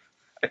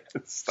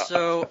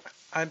 So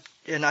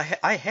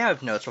I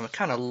have notes. I'm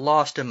kind of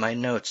lost in my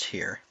notes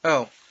here.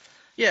 Oh,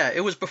 yeah,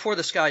 it was before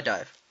the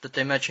skydive that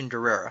they mentioned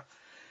Guerrera.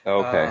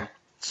 Okay.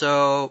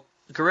 So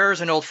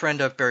Guerrera's an old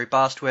friend of Barry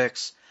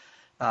Bostwick's,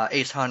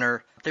 Ace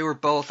Hunter. They were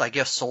both, I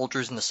guess,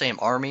 soldiers in the same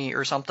army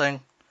or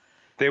something.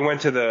 They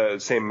went to the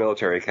same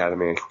military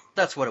academy.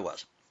 That's what it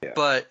was. Yeah.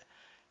 But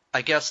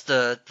I guess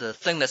the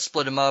thing that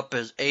split him up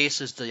is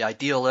Ace is the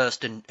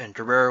idealist and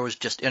Guerrero was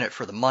just in it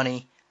for the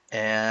money.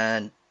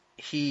 And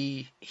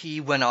he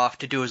went off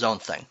to do his own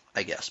thing,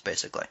 I guess,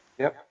 basically.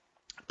 Yep.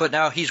 But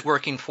now he's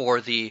working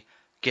for the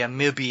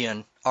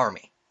Gamibian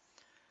army.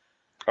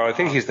 Oh, I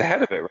think he's the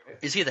head of it, right?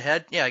 Is he the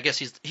head? Yeah, I guess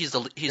he's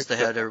the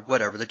head or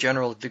whatever, the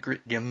general of the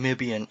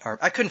Gamibian army.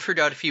 I couldn't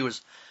figure out if he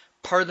was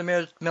part of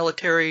the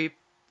military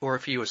or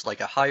if he was like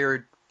a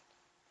hired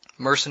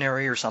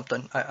mercenary or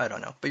something. I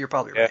don't know, but you're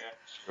probably right.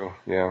 True.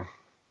 Yeah.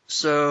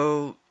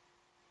 So,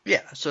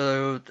 yeah,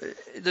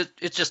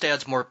 it just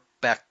adds more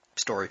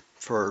backstory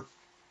for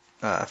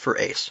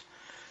Ace.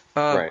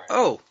 Right.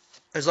 Oh,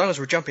 as long as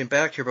we're jumping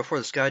back here before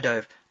the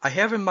skydive, I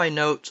have in my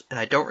notes, and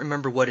I don't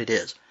remember what it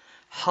is,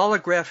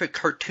 holographic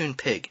cartoon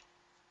pig.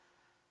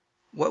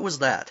 What was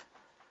that?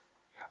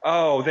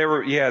 Oh, they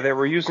were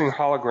using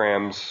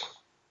holograms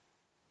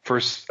for,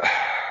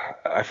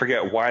 I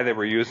forget why they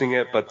were using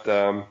it, but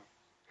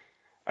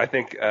I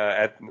think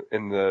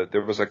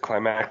there was a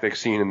climactic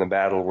scene in the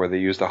battle where they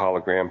used a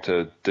hologram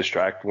to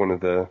distract one of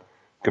the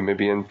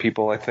Gamibian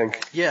people, I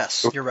think.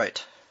 Yes, you're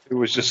right. It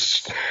was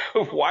just,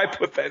 why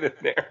put that in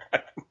there?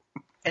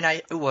 And I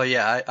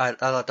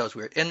thought that was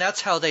weird. And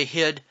that's how they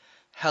hid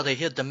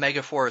the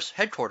Megaforce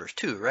headquarters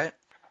too, right?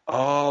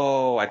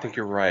 Oh, I think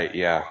you're right.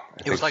 Yeah.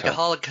 It was like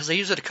a because they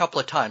used it a couple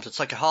of times. It's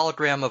like a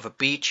hologram of a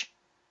beach,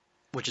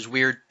 which is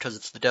weird because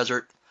it's the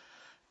desert.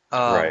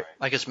 Right.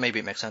 I guess maybe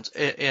it makes sense.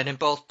 And in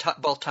both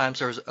times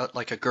there was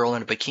like a girl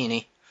in a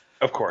bikini.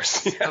 Of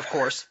course. Yeah. Of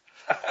course.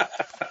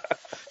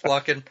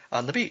 Walking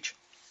on the beach.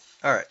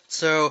 All right.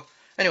 So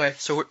anyway,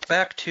 so we're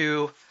back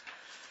to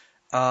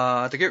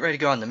they're getting ready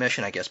to go on the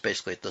mission, I guess,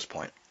 basically at this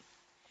point.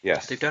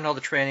 Yes. They've done all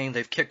the training.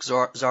 They've kicked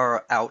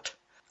Zara out.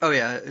 Oh,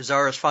 yeah,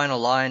 Zara's final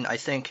line, I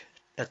think,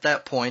 at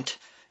that point,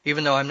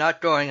 even though I'm not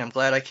going, I'm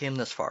glad I came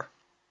this far.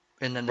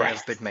 And then they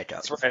have been made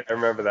out. That's right, I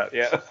remember that,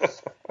 yeah.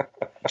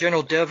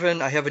 General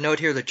Devon, I have a note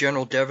here that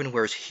General Devon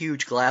wears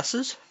huge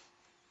glasses.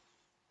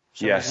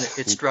 Yes.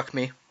 It struck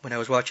me when I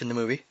was watching the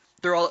movie.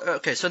 They're all,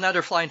 okay, so now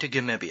they're flying to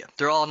Gamibia.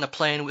 They're all on the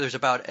plane. There's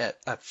about a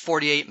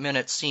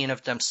 48-minute scene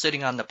of them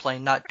sitting on the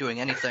plane, not doing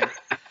anything.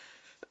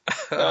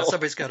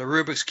 Somebody's got a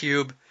Rubik's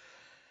Cube.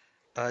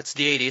 It's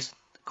the 80s,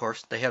 of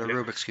course. They had a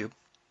Rubik's Cube.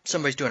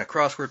 Somebody's doing a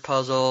crossword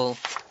puzzle,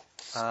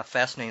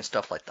 fascinating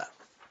stuff like that.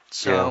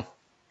 So,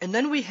 and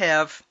then we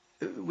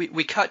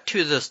cut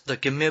to the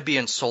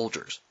Gamibian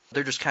soldiers.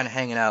 They're just kind of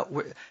hanging out.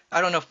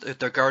 I don't know if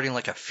they're guarding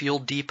like a fuel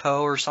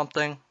depot or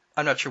something.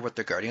 I'm not sure what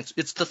they're guarding.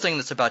 It's the thing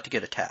that's about to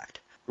get attacked.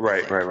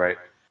 Right.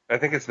 I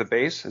think it's the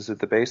base. Is it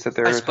the base that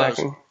they're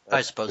attacking?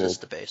 I suppose it's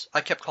the base.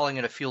 I kept calling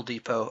it a fuel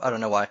depot. I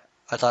don't know why.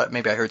 I thought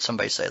maybe I heard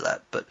somebody say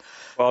that, but.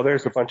 Well,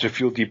 there's a bunch of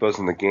fuel depots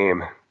in the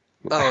game.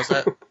 Oh, was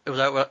that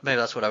maybe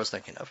that's what I was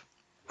thinking of.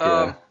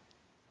 Yeah.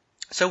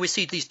 So we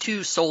see these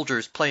two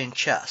soldiers playing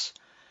chess,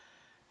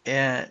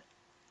 and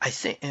I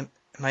think and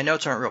my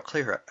notes aren't real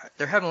clear.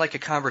 They're having like a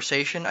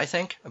conversation, I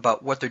think,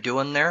 about what they're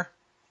doing there,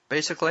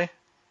 basically,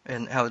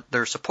 and how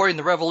they're supporting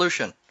the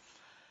revolution.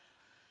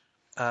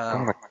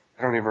 I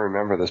don't even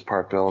remember this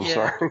part, Bill. I'm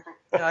sorry.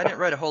 No, I didn't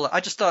write a whole lot.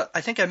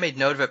 I think I made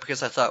note of it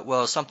because I thought,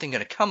 well, is something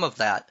going to come of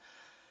that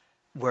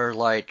where,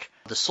 like,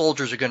 the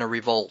soldiers are going to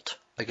revolt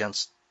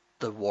against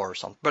the war or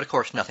something. But, of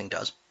course, nothing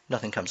does.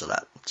 Nothing comes of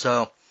that.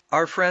 So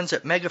our friends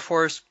at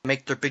Megaforce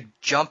make their big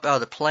jump out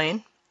of the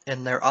plane,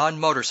 and they're on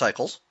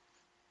motorcycles,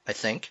 I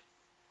think,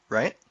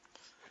 right?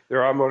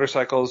 They're on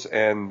motorcycles,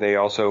 and they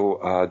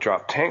also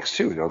drop tanks,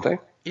 too, don't they?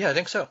 Yeah, I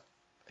think so.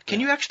 Can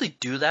you actually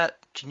do that?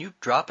 Can you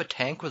drop a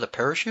tank with a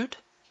parachute?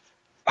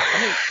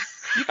 I mean,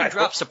 you can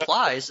drop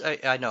supplies,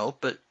 I know,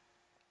 but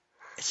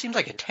it seems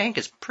like a tank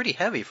is pretty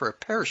heavy for a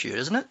parachute,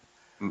 isn't it?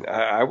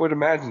 I would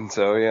imagine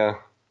so, yeah.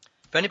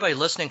 If anybody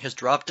listening has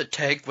dropped a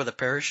tank with a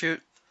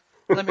parachute,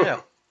 let me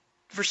know.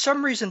 For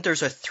some reason,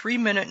 there's a 3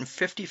 minute and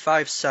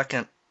 55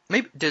 second.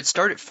 Maybe did it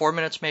start at 4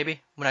 minutes? Maybe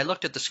when I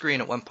looked at the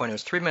screen at one point, it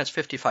was 3 minutes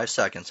 55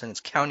 seconds, and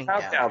it's counting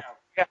down.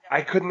 Yeah,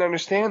 I couldn't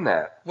understand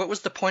that. What was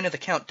the point of the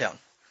countdown?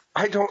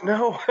 I don't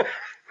know.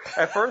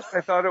 At first,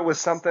 I thought it was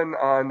something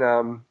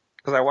on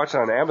because I watched it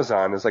on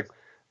Amazon. It's like,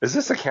 is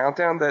this a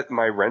countdown that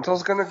my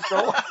rental's gonna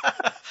go?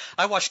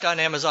 I watched on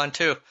Amazon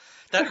too.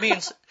 That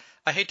means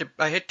I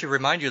hate to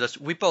remind you this.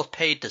 We both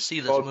paid to see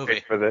this movie.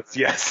 Paid for this,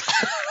 yes.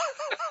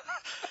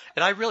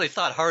 And I really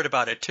thought hard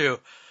about it too.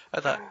 I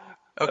thought,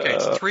 okay,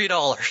 it's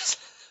 $3.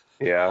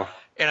 Yeah.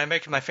 And I'm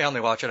making my family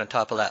watch it on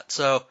top of that.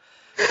 So,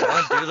 I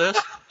want to do this?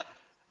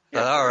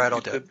 All right, I'll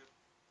do it.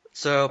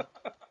 So,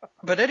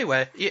 but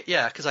anyway,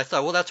 yeah, because I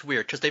thought, well, that's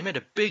weird, because they made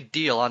a big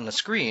deal on the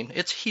screen.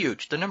 It's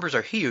huge. The numbers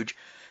are huge.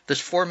 This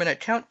 4 minute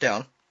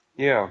countdown.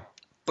 Yeah.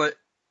 But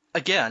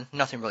again,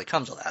 nothing really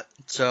comes of that.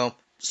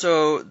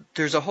 So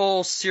there's a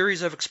whole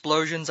series of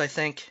explosions, I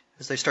think,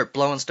 as they start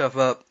blowing stuff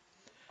up.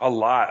 A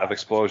lot of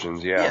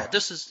explosions, yeah. Yeah,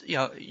 this is,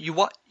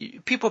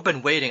 people have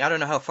been waiting. I don't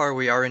know how far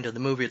we are into the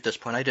movie at this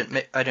point. I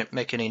didn't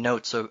make any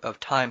notes of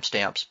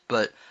timestamps,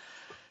 but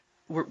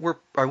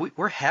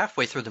we're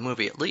halfway through the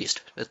movie at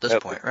least at this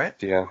point, right?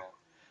 Yeah.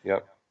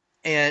 Yep.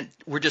 And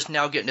we're just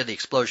now getting to the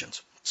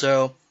explosions.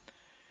 So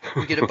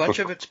we get a bunch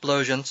of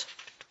explosions,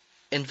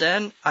 and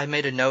then I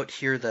made a note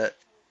here that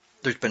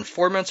there's been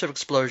 4 minutes of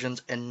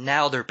explosions, and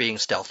now they're being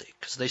stealthy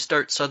because they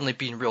start suddenly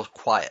being real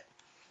quiet.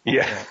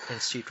 Yeah.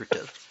 And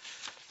secretive.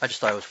 I just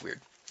thought it was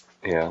weird.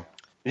 Yeah.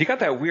 You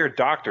got that weird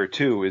doctor,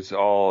 too, is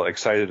all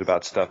excited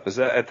about stuff. Is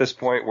that at this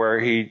point where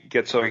he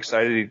gets so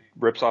excited he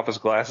rips off his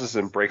glasses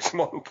and breaks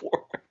them on the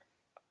floor?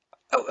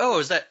 Oh,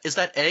 is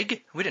that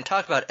Egg? We didn't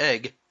talk about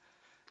Egg.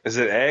 Is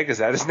it Egg? Is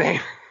that his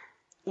name?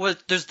 Well,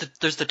 there's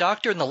the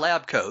doctor in the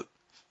lab coat.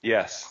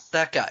 Yes.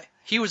 That guy.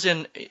 He was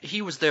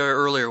there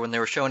earlier when they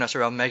were showing us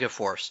around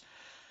Megaforce.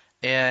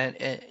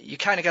 And you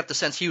kind of got the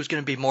sense he was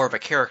going to be more of a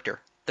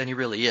character than he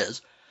really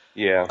is.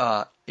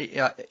 Yeah.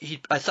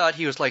 I thought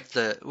he was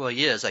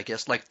he is, I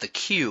guess, like the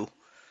Q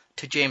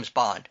to James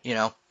Bond,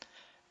 And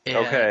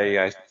okay,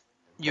 yeah.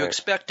 You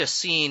expect a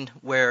scene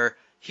where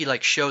he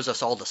shows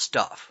us all the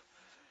stuff.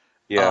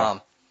 Yeah.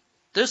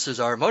 This is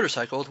our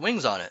motorcycle with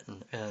wings on it,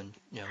 and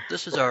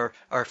this is our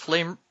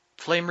flame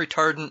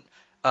retardant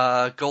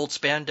gold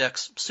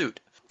spandex suit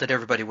that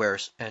everybody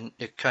wears, and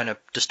it kind of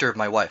disturbed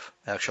my wife,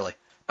 actually.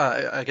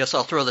 I guess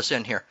I'll throw this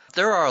in here.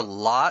 There are a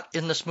lot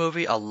in this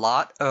movie, a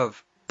lot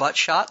of butt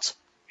shots.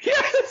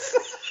 Yes.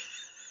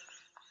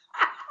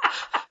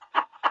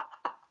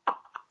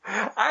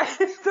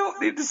 I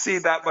don't need to see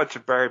that much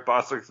of Barry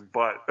Bostwick's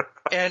butt.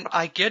 And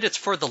I get it's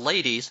for the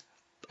ladies,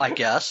 I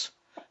guess,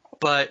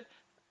 but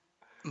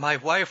my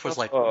wife was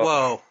like,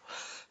 whoa,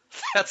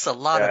 that's a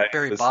lot of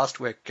Barry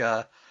Bostwick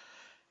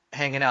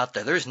hanging out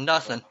there. There's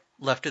nothing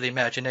left to the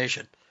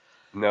imagination.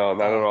 No,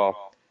 not at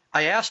all.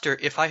 I asked her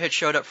if I had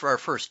showed up for our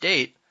first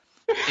date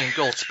in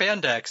gold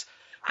spandex,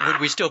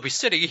 would we still be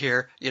sitting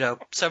here,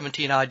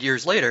 17 odd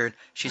years later? And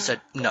she said,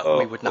 no,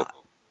 we would not.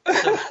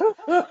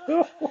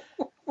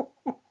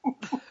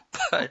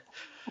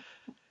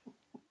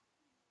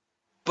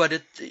 But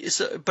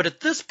at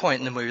this point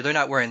in the movie, they're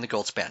not wearing the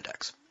gold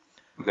spandex.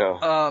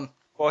 No.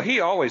 Well,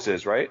 he always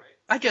is, right?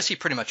 I guess he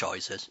pretty much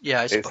always is.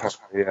 Yeah, I suppose.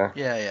 Yeah.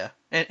 Yeah.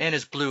 And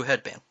his blue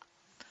headband.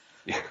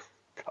 Yeah.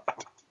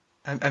 God.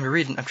 I'm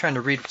trying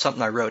to read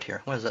something I wrote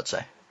here. What does that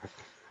say?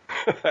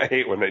 I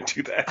hate when I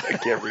do that. I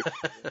can't read.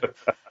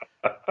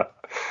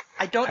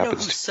 I don't know who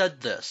said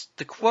this.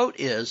 The quote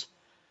is,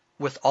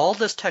 with all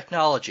this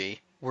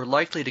technology, we're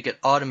likely to get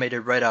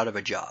automated right out of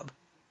a job.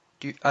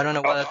 I don't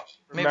know why that...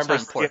 Maybe it's not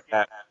important.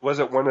 That. Was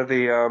it one of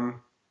the...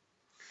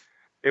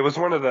 It was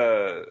one of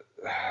the...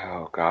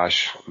 Oh,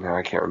 gosh. No,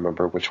 I can't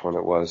remember which one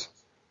it was.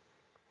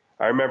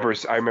 I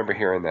remember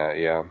hearing that,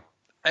 yeah.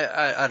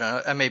 I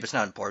don't know. Maybe it's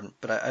not important,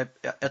 but I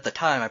at the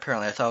time,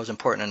 apparently, I thought it was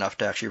important enough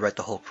to actually write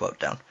the whole quote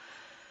down.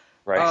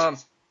 Right.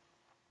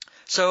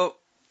 So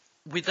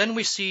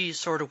we see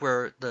sort of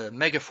where the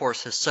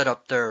Megaforce has set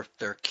up their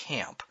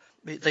camp.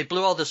 They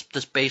blew all this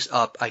base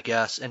up, I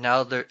guess, and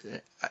now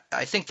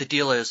I think the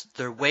deal is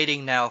they're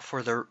waiting now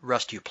for their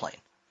rescue plane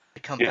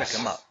to come pick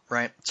them up,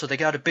 right? So they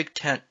got a big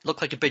tent,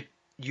 looked like a big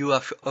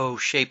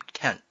UFO-shaped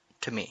tent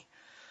to me,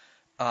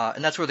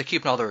 and that's where they're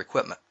keeping all their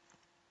equipment.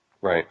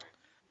 Right.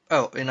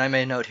 Oh, and I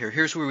made a note here.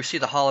 Here's where we see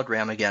the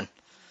hologram again.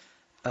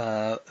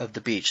 of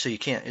the beach, so you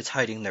can't. It's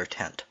hiding their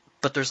tent.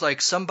 But there's like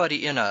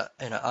somebody on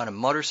a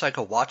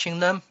motorcycle watching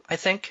them, I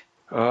think.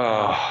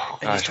 Oh,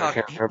 And he's gosh, I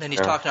can't remember he's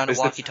now. talking on a Is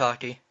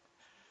walkie-talkie.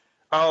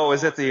 Oh,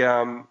 is it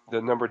the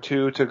number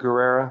 2 to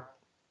Guerrera?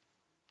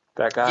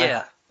 That guy?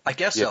 Yeah, I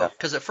guess so. Yeah.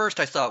 Because at first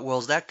I thought, well,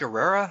 is that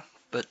Guerrera?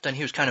 But then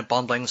he was kind of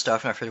bumbling and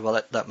stuff, and I figured,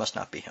 well, that must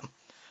not be him.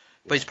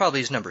 But he's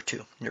probably his number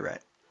 2. You're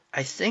right.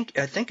 I think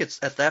it's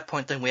at that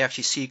point then we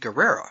actually see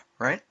Guerrera,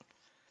 right?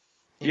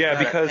 Yeah,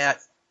 because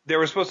they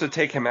were supposed to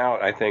take him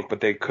out, I think,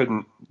 but they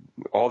couldn't.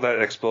 All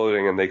that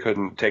exploding, and they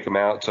couldn't take him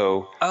out.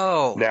 So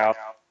now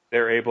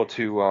they're able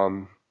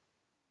to.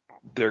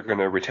 They're going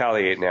to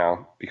retaliate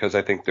now because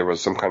I think there was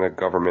some kind of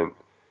government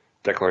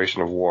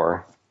declaration of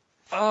war.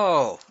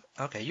 Oh,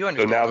 okay, you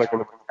understand. So now they're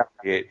going to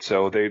retaliate.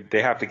 So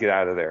they have to get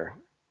out of there.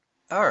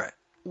 All right.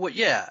 Well,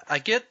 yeah, I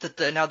get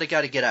that now they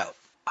got to get out.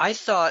 I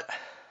thought.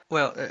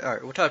 Well, all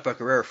right, we'll talk about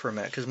Guerrera for a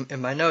minute, because in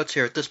my notes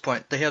here at this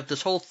point, they have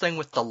this whole thing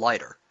with the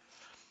lighter.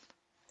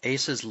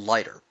 Ace's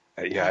lighter.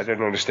 Yeah, I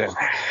didn't understand.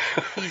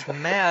 He's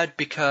mad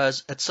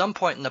because at some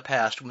point in the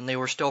past, when they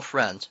were still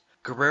friends,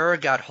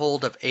 Guerrera got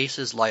hold of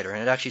Ace's lighter,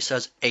 and it actually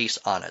says Ace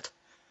on it.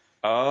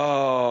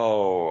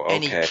 Oh, okay.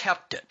 And he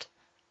kept it.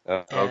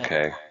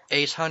 Okay.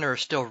 Ace Hunter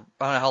is still,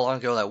 I don't know how long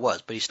ago that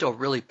was, but he's still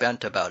really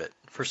bent about it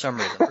for some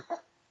reason.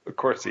 Of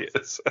course he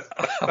is.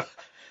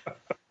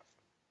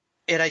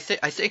 And I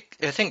think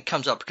it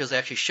comes up because they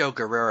actually show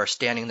Guerrera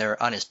standing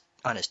there on his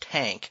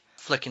tank,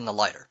 flicking the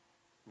lighter.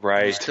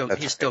 Right.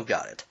 He's still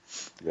got it.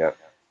 Yeah.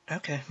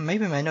 Okay,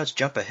 maybe my notes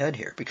jump ahead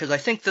here because I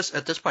think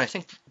at this point, I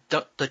think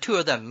the two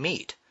of them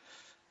meet,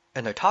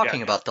 and they're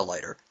talking about the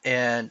lighter,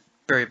 and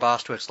Barry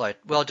Bostwick's like,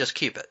 "Well, just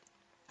keep it,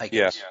 I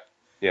guess."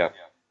 Yeah.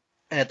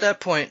 And at that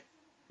point,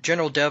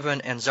 General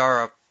Devon and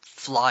Zara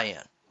fly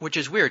in, which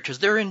is weird because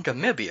they're in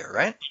Namibia,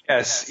 right?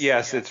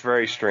 Yes, it's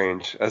very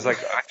strange. I was like,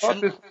 I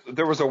thought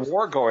there was a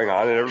war going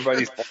on, and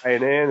everybody's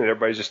flying in, and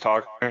everybody's just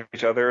talking to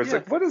each other. It's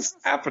like, what is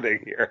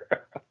happening here?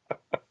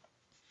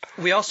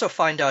 We also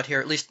find out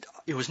here, at least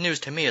it was news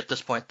to me at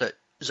this point, that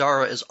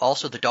Zara is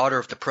also the daughter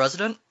of the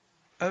president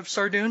of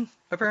Sardoon,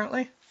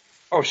 apparently.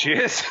 Oh, she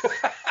is?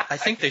 I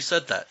think they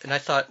said that. And I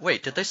thought,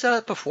 wait, did they say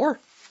that before?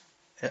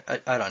 I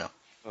don't know.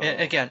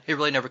 And again, it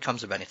really never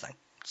comes of anything.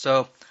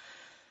 So,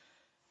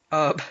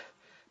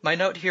 my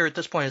note here at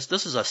this point is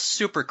this is a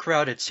super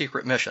crowded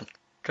secret mission.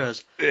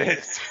 Because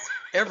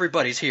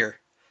everybody's here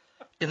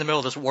in the middle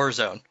of this war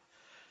zone.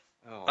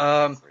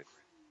 And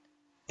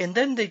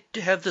then they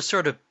have this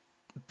sort of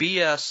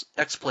BS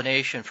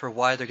explanation for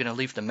why they're going to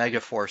leave the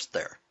Megaforce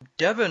there.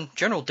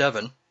 General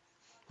Devon,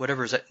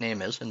 whatever his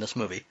name is in this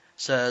movie,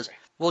 says,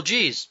 well,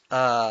 geez,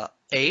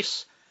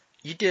 Ace,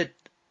 you did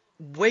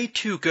way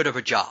too good of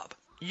a job.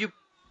 You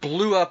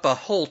blew up a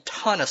whole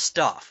ton of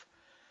stuff.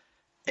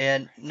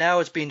 And now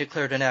it's being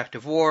declared an act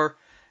of war,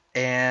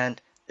 and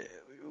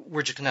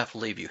we're just going to have to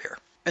leave you here.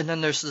 And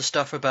then there's the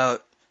stuff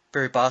about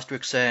Barry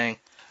Bostwick saying,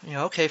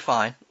 okay,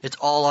 fine, it's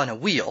all on a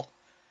wheel.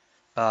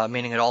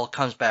 Meaning it all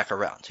comes back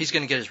around. He's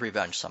going to get his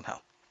revenge somehow.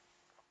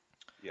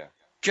 Yeah.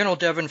 General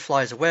Devon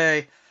flies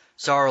away.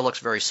 Zara looks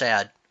very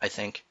sad, I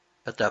think,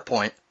 at that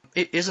point.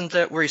 Isn't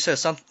that where he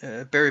says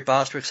Barry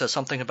Bostwick says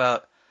something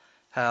about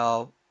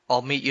how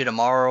I'll meet you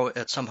tomorrow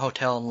at some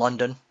hotel in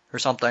London or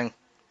something?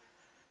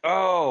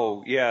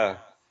 Oh, yeah.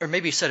 Or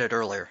maybe he said it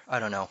earlier. I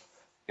don't know.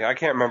 Yeah, I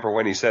can't remember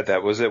when he said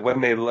that. Was it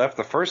when they left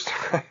the first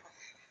time?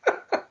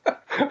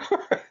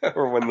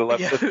 Or when they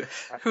left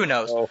who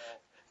knows? Oh.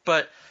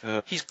 But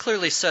he's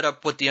clearly set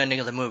up what the ending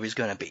of the movie is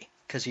going to be.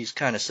 Because he's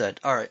kind of said,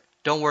 all right,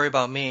 don't worry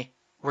about me.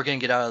 We're going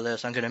to get out of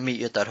this. I'm going to meet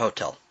you at that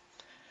hotel.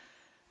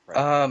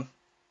 Right.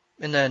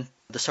 And then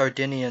the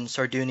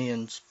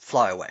Sardinians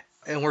fly away.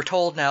 And we're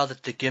told now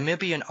that the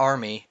Namibian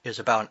army is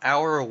about an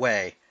hour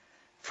away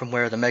from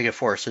where the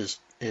Megaforce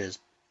is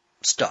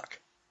stuck,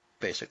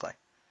 basically.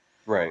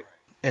 Right.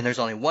 And there's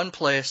only one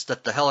place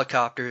that the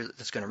helicopter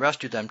that's going to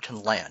rescue them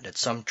can land. It's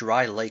some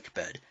dry lake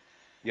bed.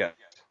 Yeah.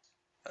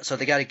 So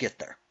they got to get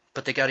there.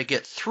 But they got to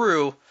get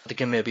through the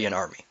Namibian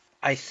army.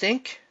 I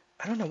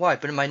don't know why,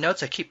 but in my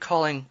notes I keep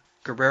calling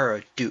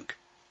Guerrera Duke.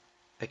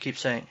 I keep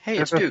saying, hey,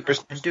 it's Duke,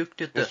 and Duke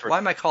did this. Why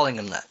am I calling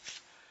him that?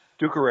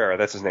 Duke Guerrera,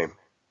 that's his name.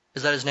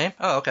 Is that his name?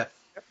 Oh, okay.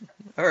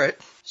 All right.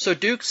 So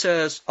Duke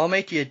says, I'll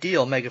make you a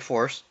deal,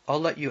 Megaforce.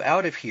 I'll let you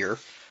out of here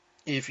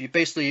if you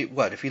basically,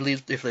 if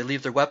they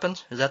leave their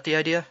weapons? Is that the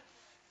idea?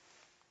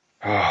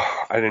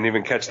 Oh, I didn't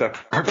even catch that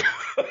part.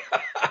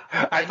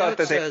 I thought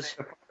that they had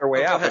their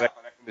way out, but I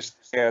couldn't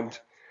understand.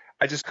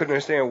 I just couldn't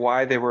understand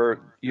why they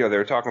were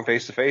talking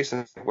face to face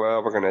and,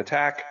 well, we're going to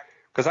attack.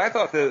 Because I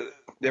thought that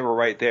they were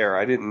right there.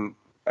 I didn't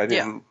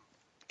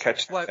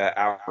catch that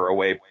hour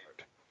away.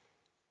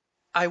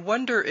 I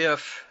wonder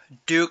if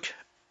Duke,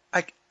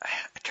 I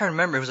can't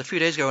remember, it was a few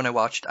days ago when I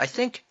watched, I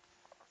think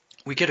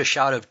we get a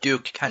shot of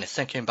Duke kind of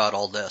thinking about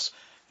all this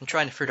and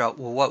trying to figure out,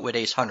 well, what would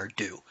Ace Hunter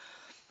do?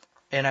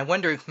 And I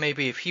wonder if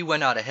maybe if he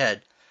went out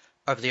ahead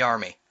of the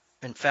army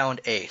and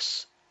found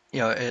Ace,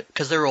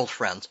 because they're old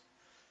friends.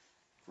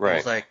 Right.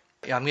 He's like,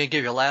 I'm going to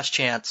give you a last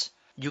chance.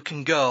 You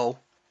can go.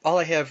 All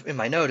I have in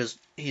my note is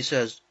he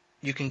says,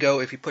 you can go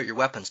if you put your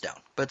weapons down.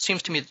 But it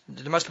seems to me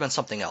there must have been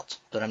something else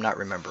that I'm not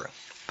remembering.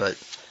 But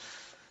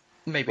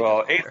maybe.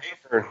 Well, Ace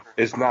Hunter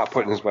is not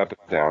putting his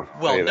weapons down.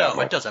 Well, no,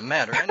 it doesn't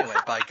matter anyway,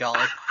 by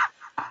golly.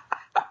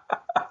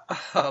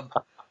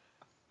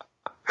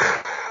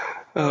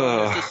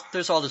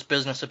 There's all this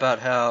business about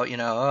how,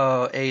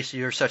 Ace,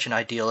 you're such an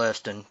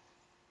idealist, and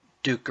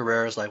Duke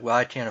Guerrero's like, well,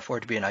 I can't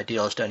afford to be an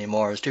idealist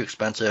anymore. It's too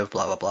expensive,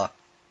 blah, blah, blah.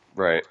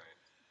 Right.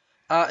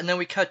 And then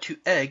we cut to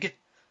Egg,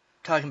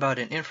 talking about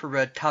an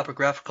infrared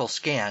topographical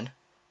scan.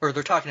 Or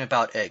they're talking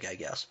about Egg, I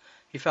guess.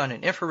 He found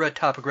an infrared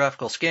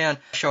topographical scan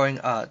showing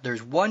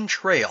there's one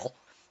trail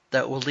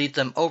that will lead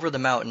them over the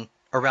mountain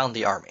around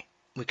the army.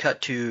 We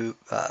cut to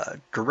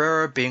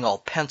Guerrero being all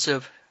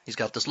pensive. He's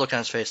got this look on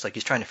his face like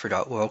he's trying to figure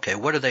out, well, okay,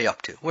 what are they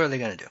up to? What are they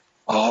going to do?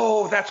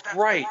 Oh, that's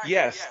right.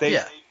 Yes.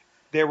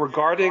 They were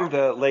guarding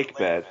the lake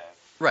bed.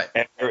 Right.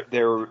 And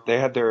they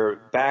had their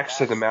backs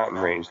to the mountain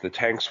range. The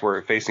tanks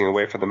were facing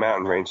away from the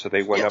mountain range, so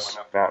they went up to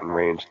the mountain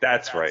range.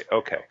 That's right.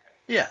 Okay.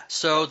 Yeah.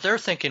 So they're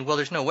thinking, well,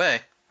 there's no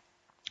way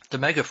the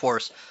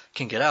Megaforce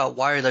can get out.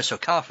 Why are they so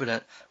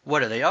confident?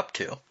 What are they up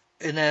to?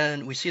 And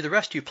then we see the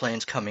rescue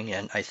planes coming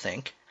in, I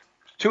think.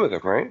 2 of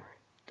them, right?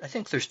 I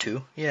think there's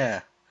 2.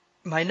 Yeah.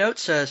 My note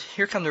says,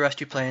 here come the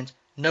rescue planes.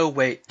 No,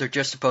 wait, they're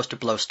just supposed to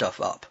blow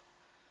stuff up.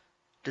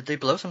 Did they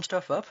blow some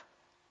stuff up?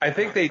 I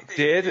think they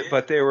did,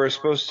 but they were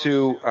supposed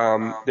to,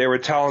 they were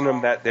telling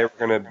them that they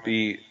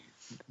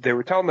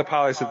were telling the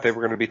pilots that they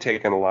were going to be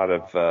taking a lot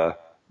of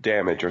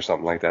damage or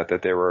something like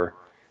that they were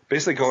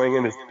basically going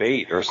in as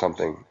bait or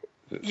something.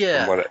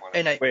 Yeah.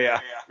 I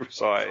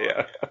saw it,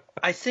 yeah.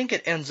 I think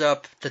it ends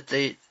up that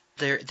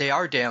they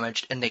are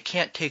damaged and they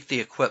can't take the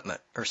equipment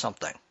or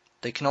something.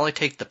 They can only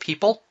take the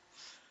people.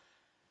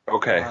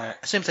 Okay.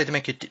 It seems like they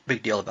make a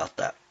big deal about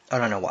that. I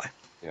don't know why.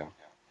 Yeah.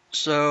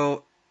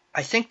 So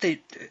I think they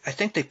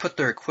put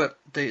their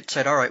they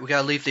said, all right, we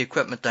got to leave the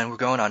equipment then. We're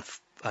going on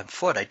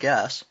foot, I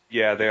guess.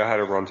 Yeah, they had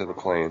to run to the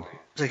plane.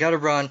 They got to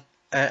run.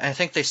 I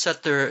think they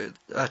set their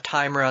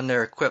timer on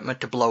their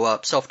equipment to blow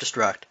up,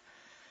 self-destruct.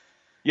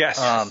 Yes.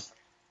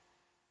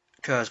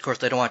 Because, of course,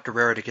 they don't want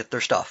Guerrero to get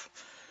their stuff.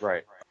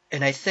 Right.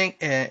 And I think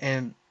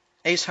and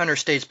Ace Hunter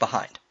stays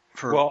behind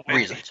for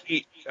reasons.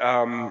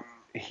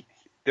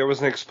 There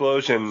was an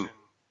explosion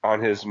on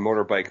his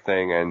motorbike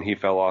thing, and he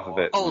fell off of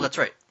it. Oh, that's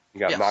right. He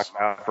got knocked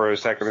out for a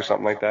second or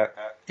something like that.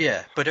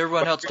 Yeah, but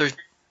everyone else, there's...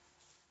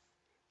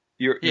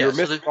 You're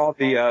missing all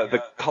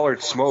the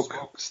colored smoke,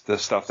 the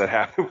stuff that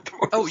happened with the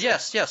motorcycle. Oh,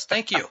 yes,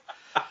 thank you.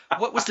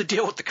 What was the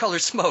deal with the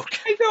colored smoke?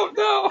 I don't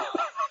know.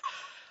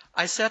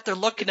 I sat there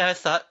looking and I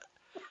thought,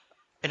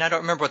 and I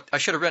don't remember I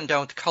should have written down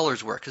what the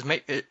colors were, because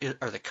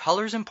are the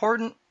colors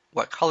important?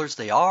 What colors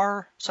they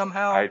are,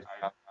 somehow?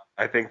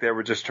 I think they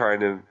were just trying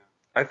to...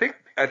 I think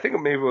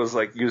maybe it was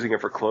like using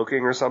it for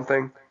cloaking or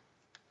something.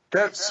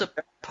 I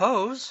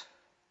suppose.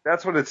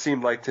 That's what it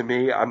seemed like to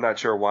me. I'm not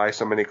sure why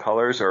so many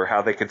colors or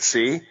how they could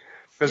see.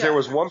 Because there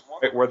was one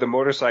point where the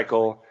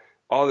motorcycle,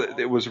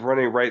 it was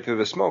running right through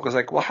the smoke. I was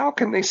like, well, how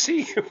can they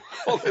see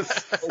all this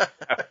smoke?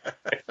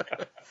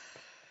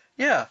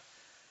 Yeah.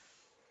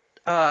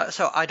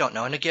 So I don't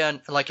know. And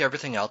again, like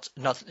everything else,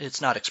 it's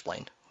not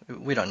explained.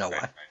 We don't know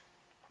why.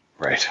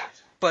 Right.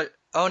 But,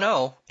 oh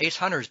no, Ace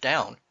Hunter's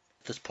down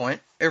at this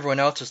point. Everyone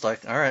else is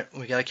like, all right,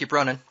 we got to keep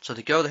running. So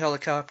they go to the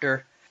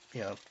helicopter.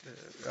 I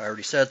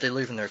already said they're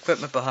leaving their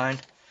equipment behind.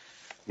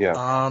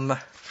 Yeah.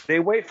 They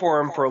wait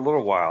for him for a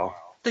little while.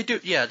 They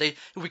do. Yeah.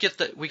 We get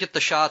the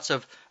shots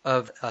of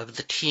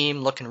the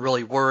team looking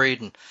really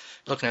worried and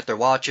looking at their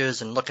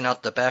watches and looking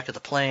out the back of the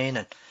plane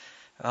and,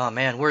 oh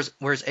man,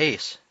 where's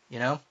Ace?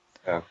 Yeah.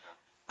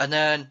 And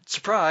then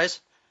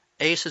surprise,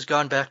 Ace has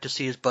gone back to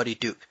see his buddy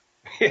Duke.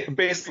 Yeah,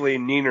 basically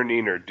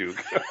neener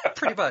Duke.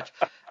 Pretty much.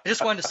 I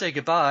just wanted to say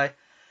goodbye.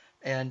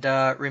 And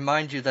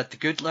remind you that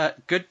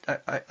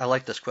I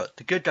like this quote.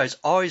 The good guys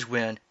always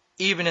win,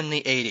 even in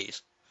the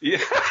 80s. Yeah.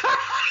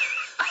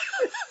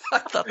 I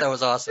thought that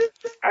was awesome.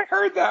 I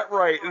heard that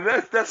right.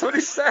 That's what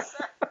he said.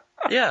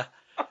 Yeah.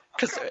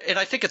 And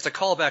I think it's a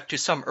callback to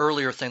some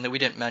earlier thing that we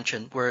didn't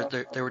mention, where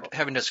they were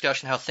having a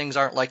discussion how things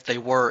aren't like they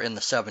were in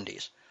the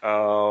 70s.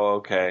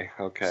 Oh, okay.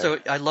 So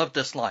I love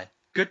this line.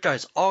 Good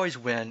guys always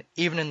win,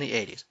 even in the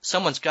 80s.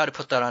 Someone's got to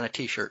put that on a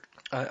T-shirt.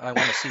 I want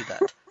to see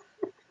that.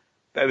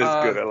 That is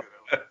good. I like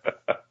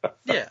that.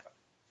 Yeah.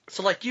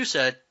 So like you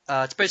said,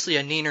 it's basically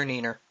a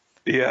neener.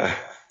 Yeah.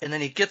 And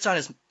then he gets on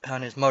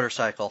his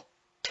motorcycle,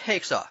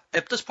 takes off.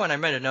 At this point, I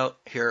made a note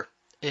here,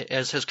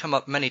 as has come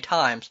up many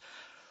times.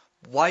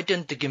 Why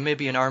didn't the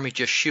Gamibian army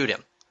just shoot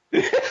him?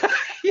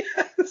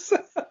 Yes.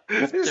 He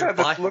just had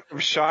this look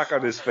of shock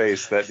on his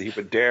face that he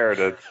would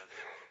dare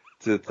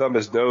to thumb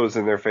his nose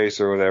in their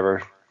face or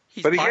whatever.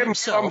 But he gave him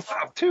thumbs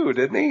up too,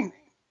 didn't he?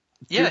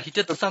 Yeah, he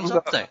did the thumbs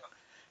up thing.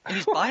 And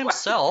he's by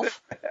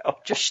himself.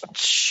 Just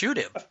shoot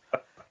him.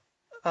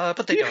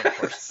 But they don't, of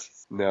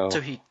course. No. So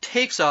he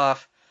takes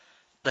off.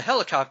 The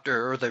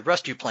helicopter or the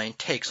rescue plane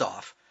takes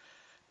off.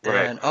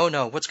 Right. And, oh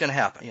no, what's going to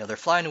happen? They're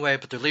flying away,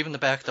 but they're leaving the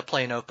back of the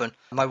plane open.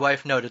 My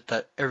wife noted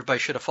that everybody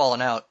should have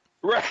fallen out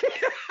right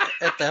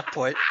at that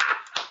point.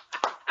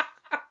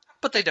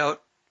 but they don't.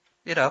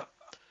 You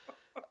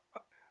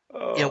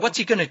know, what's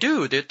he going to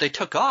do? They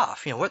took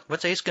off.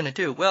 What's Ace going to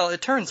do? Well,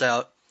 it turns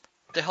out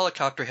the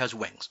helicopter has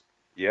wings.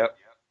 Yep.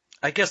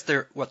 I guess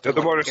they're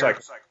the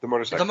motorcycle. The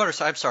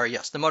motorcycle. I'm sorry.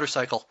 Yes, the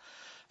motorcycle.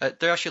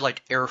 They're actually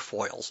like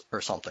airfoils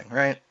or something,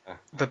 right?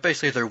 But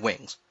basically, they're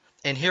wings.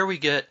 And here we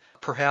get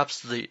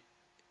perhaps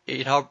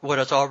what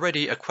is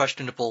already a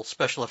questionable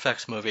special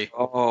effects movie.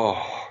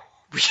 Oh.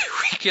 We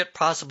get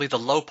possibly the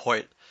low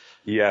point.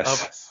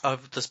 Yes.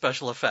 Of the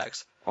special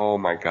effects. Oh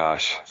my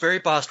gosh. Barry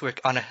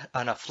Bostwick on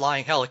a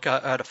flying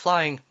a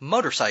flying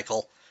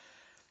motorcycle,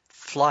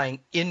 flying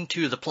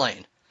into the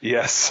plane.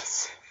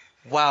 Yes.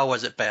 Wow,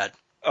 was it bad?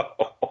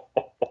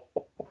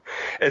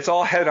 It's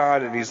all head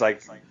on, and he's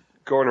like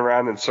going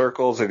around in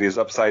circles, and he's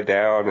upside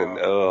down, and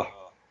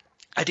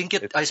I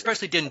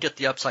especially didn't get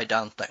the upside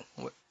down thing.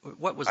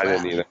 What was that? I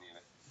didn't either.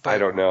 I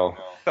don't know.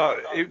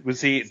 Was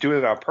he doing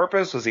it on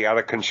purpose? Was he out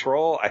of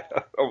control? I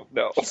don't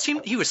know.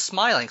 He was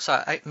smiling,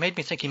 so it made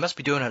me think he must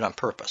be doing it on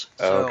purpose.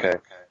 So okay.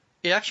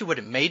 Actually, what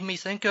it made me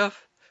think of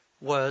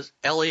was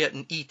Elliot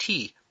and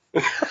E.T.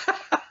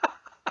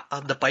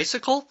 on the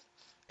bicycle,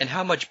 and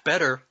how much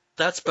better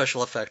that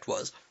special effect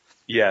was.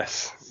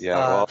 Yes.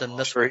 Yeah. Than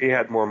this he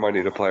had more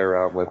money to play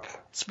around with.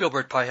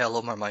 Spielberg probably had a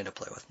little more money to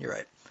play with. You're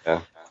right.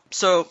 Yeah.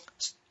 So,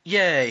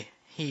 yay,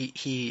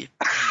 he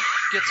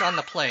gets on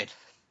the plane.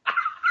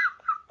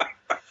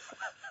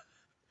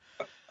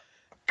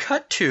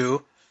 Cut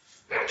to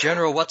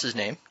General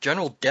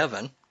General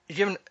Devon.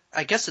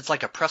 I guess it's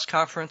like a press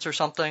conference or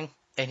something,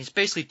 and he's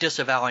basically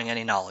disavowing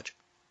any knowledge.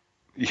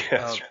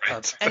 Yes,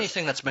 of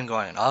anything that's been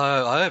going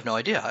on. I have no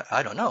idea.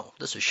 I don't know.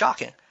 This is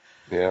shocking.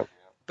 Yeah.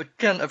 But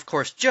then, of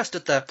course, just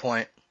at that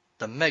point,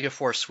 the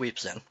Megaforce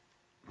sweeps in.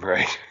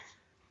 Right.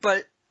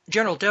 But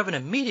General Devon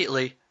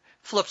immediately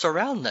flips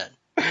around then.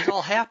 He's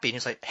all happy, and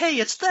he's like, hey,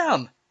 it's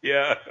them!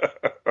 Yeah.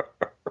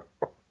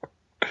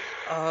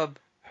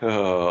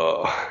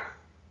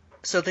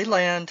 So they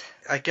land.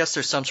 I guess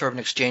there's some sort of an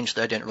exchange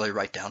that I didn't really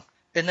write down.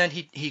 And then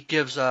he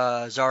gives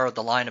Zara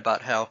the line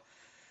about how,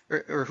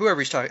 or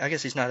whoever he's talking, I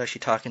guess he's not actually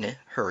talking to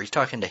her, he's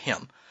talking to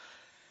him,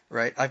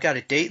 right? I've got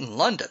a date in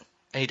London.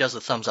 And he does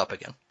the thumbs up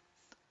again.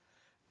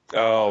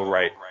 Oh,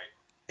 right.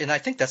 And I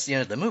think that's the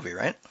end of the movie,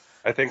 right?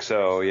 I think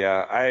so,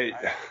 yeah. I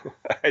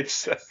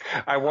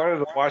wanted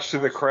to watch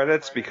through the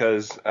credits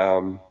because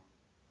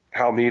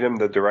Hal Needham,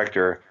 the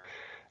director,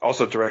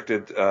 also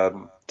directed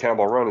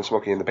Cannonball Run and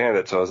Smokey and the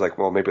Bandit, so I was like,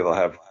 well, maybe they'll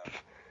have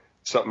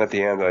something at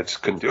the end that I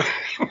just couldn't do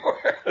anymore.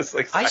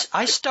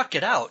 I stuck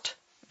it out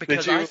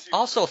because I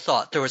also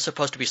thought there was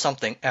supposed to be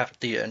something after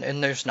the end,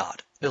 and there's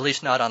not. At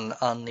least not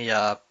on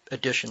the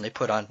edition they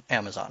put on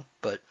Amazon.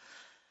 But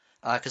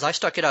because I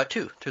stuck it out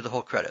too through the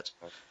whole credits.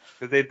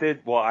 They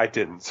did. Well, I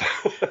didn't.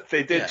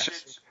 They did. Yeah.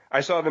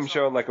 I saw them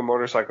showing like a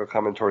motorcycle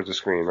coming towards the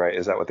screen. Right?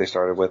 Is that what they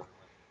started with?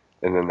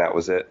 And then that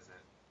was it.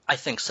 I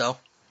think so.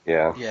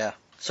 Yeah. Yeah.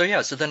 So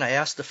then I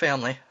asked the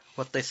family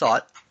what they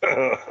thought.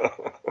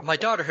 My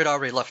daughter had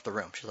already left the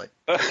room. She's like,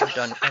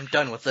 I'm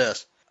done with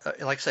this.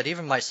 Like I said,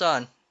 even my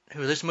son,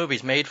 who this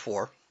movie's made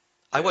for,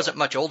 I wasn't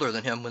much older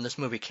than him when this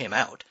movie came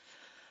out.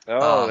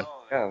 Oh,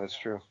 yeah, that's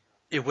true.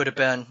 It would have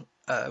been.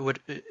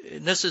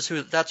 That's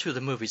who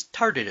the movie's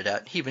targeted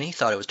at. Even he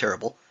thought it was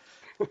terrible.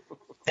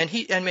 And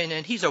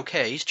he's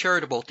okay. He's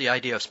charitable with the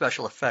idea of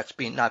special effects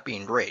not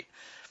being great.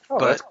 Oh,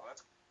 but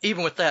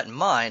even with that in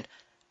mind,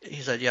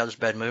 he said, "Yeah, this is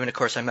a bad movie." And of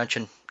course, I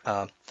mentioned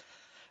my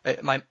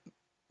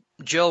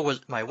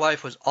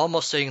wife was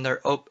almost sitting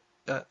there,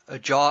 a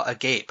jaw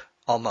agape,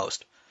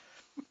 almost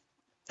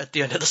at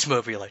the end of this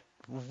movie. Like,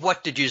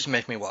 what did you just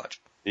make me watch?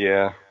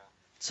 Yeah.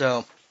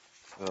 So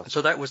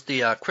that was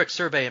the quick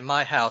survey in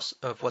my house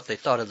of what they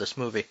thought of this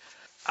movie.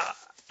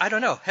 I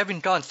don't know.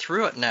 Having gone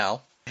through it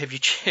now, have you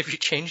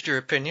changed your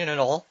opinion at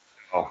all?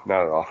 Oh,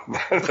 not at all.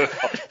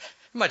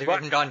 Might have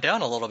even gone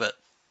down a little bit.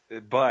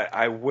 But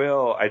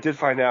I did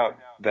find out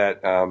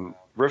that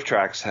Riff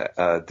Tracks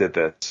did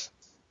this,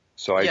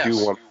 so I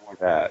do want to do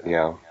that.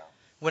 Yeah.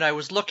 When I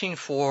was looking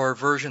for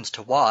versions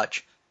to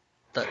watch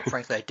that,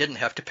 frankly, I didn't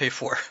have to pay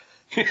for,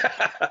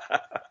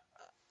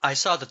 I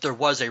saw that there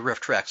was a Riff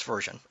Tracks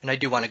version, and I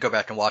do want to go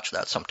back and watch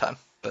that sometime,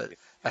 but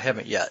I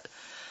haven't yet.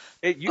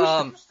 It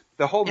used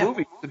the whole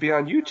movie used to be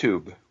on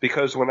YouTube,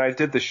 because when I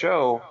did the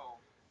show,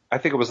 I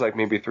think it was like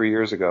maybe 3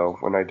 years ago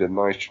when I did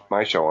my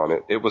show on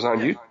it, it was on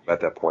YouTube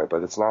at that point,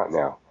 but it's not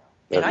now.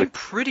 And I'm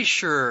pretty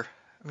sure,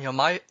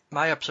 my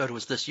episode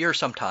was this year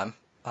sometime,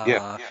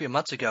 a few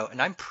months ago,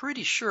 and I'm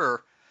pretty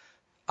sure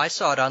I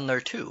saw it on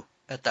there too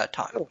at that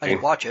time. Okay. I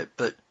didn't watch it,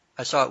 but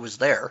I saw it was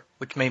there,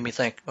 which made me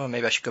think, oh,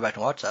 maybe I should go back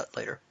and watch that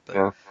later.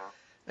 But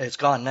it's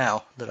gone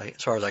now,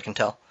 as far as I can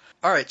tell.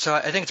 All right, so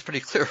I think it's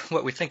pretty clear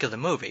what we think of the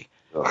movie.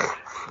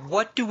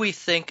 What do we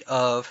think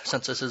of,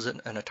 since this is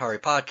an Atari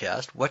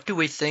podcast, what do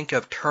we think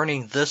of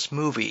turning this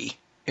movie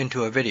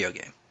into a video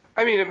game?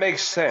 I mean, it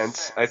makes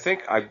sense. I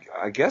think,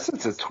 I guess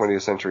it's a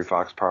 20th Century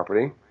Fox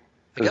property.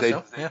 I guess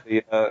so,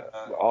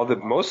 yeah.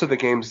 Most of the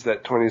games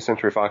that 20th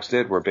Century Fox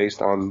did were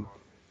based on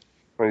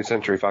 20th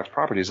Century Fox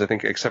properties, I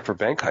think, except for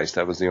Bank Heist.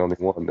 That was the only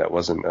one that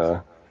wasn't.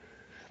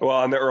 Well,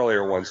 on the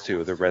earlier ones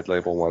too, the Red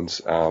Label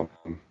ones.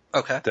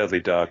 Okay. Deadly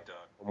Duck,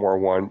 Worm War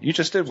 1. You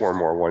just did Worm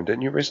War 1,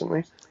 didn't you,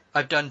 recently?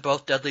 I've done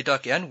both Deadly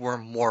Duck and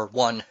Worm War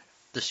 1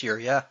 this year,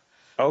 yeah.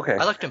 Okay.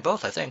 I liked them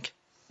both, I think.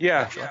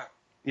 Yeah. Actually.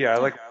 Yeah, I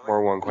like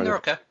Worm War 1 quite a They're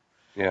bit. okay.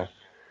 Yeah.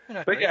 They're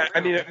not But great. yeah,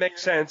 I mean, it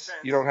makes sense.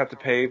 You don't have to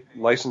pay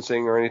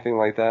licensing or anything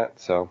like that,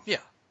 so. Yeah.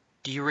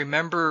 Do you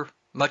remember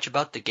much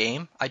about the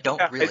game? I don't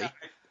Yeah, really.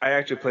 I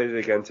actually played it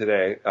again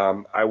today.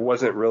 I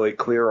wasn't really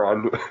clear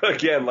on,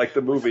 again, like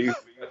the movie,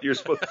 what you're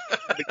supposed to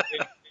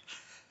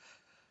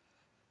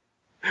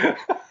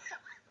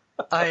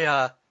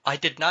I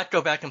did not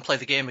go back and play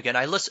the game again.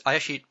 I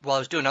actually, while I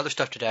was doing other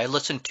stuff today, I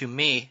listened to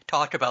me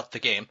talk about the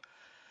game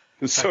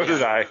So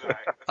did I.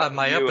 on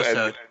my You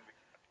episode,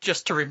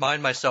 just to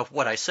remind myself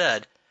what I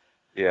said.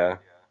 Yeah.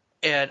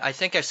 And I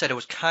think I said it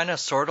was kind of,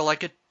 sort of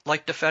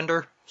like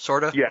Defender,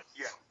 sort of. Yeah.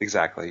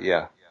 Exactly.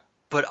 Yeah.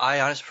 But I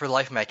honestly, for the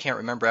life of me, I can't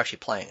remember actually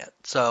playing it.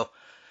 So,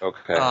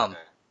 Okay.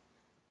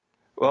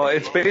 well,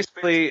 it's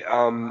basically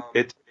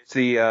it's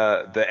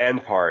the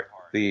end part.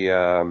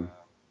 The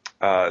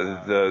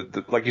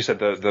like you said,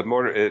 the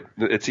motor.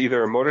 It's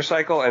either a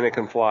motorcycle and it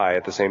can fly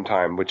at the same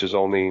time, which is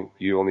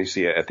you only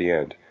see it at the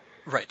end.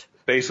 right.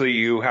 Basically,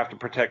 you have to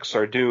protect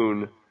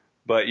Sardoon,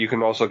 but you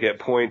can also get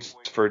points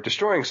for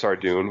destroying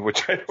Sardoon,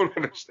 which I don't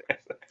understand.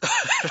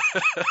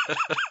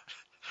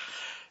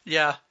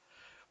 Yeah.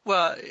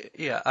 Well,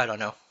 yeah, I don't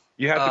know.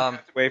 You have to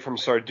get away from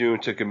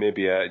Sardoon to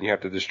Gamibia, and you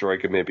have to destroy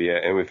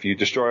Gamibia. And if you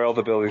destroy all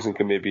the buildings in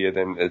Gamibia,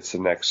 then it's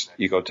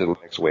you go to the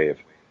next wave.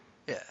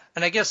 Yeah,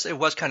 and I guess it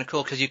was kind of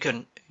cool because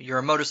you're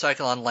a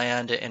motorcycle on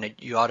land, and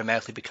you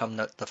automatically become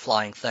the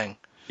flying thing.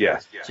 Yeah.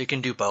 So you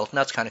can do both, and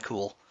that's kind of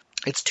cool.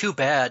 It's too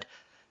bad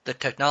the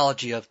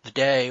technology of the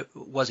day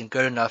wasn't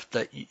good enough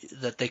that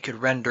they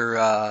could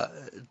render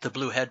the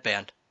blue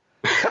headband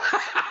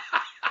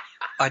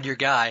on your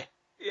guy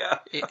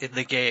in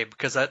the game,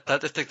 because I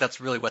think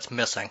that's really what's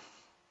missing.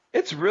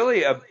 It's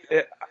really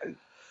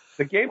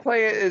the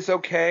gameplay is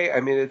okay. I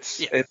mean,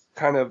 it's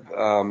kind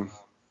of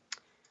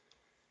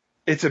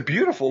it's a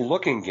beautiful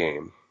looking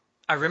game.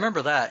 I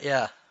remember that,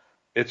 yeah.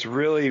 It's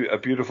really a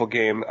beautiful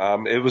game.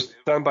 It was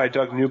done by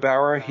Doug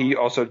Neubauer. He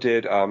also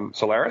did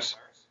Solaris,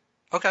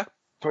 Okay.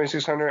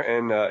 2600,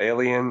 and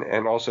Alien,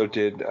 and also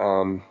did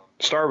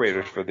Star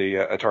Raiders for the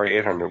Atari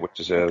 800, which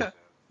is a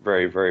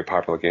very, very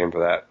popular game for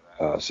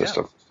that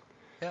system.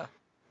 Yeah.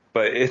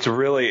 But it's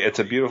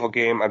a beautiful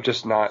game. I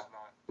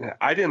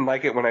didn't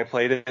like it when I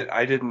played it.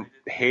 I didn't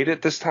hate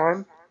it this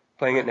time,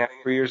 playing it now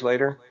 3 years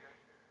later.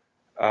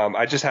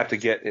 I just have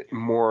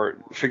to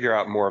figure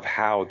out more of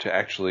how to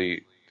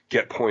actually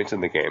get points in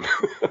the game.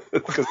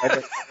 Because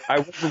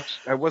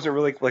I wasn't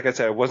really, like I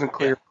said, I wasn't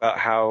clear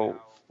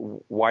about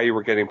why you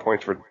were getting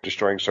points for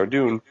destroying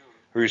Sardoon,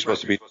 who you're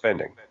supposed to be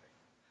defending.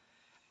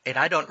 And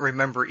I don't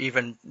remember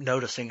even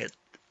noticing it,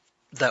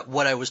 that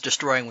what I was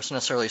destroying was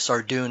necessarily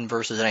Sardoon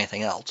versus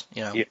anything else.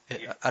 You know,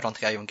 I don't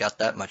think I even got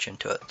that much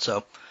into it.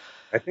 So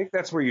I think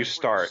that's where you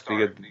start,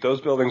 because those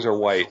buildings are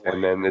white,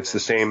 and then it's the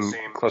same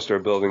cluster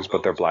of buildings,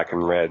 but they're black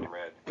and red.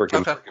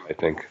 I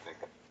think.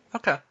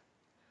 Okay.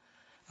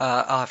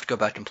 I'll have to go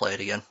back and play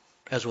it again,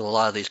 as with a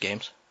lot of these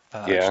games.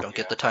 I just don't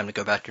get the time to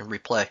go back and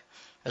replay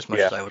as much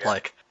as I would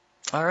like.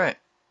 All right.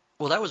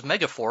 Well, that was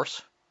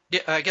Megaforce.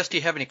 I guess, do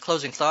you have any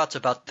closing thoughts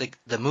about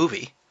the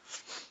movie?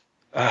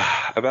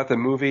 About the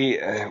movie,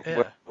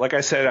 like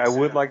I said, I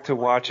would like to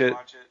watch it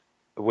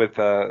with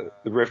the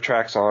riff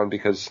tracks on,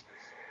 because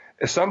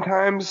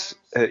sometimes,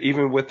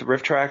 even with the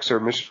riff tracks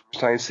or Mystery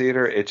Science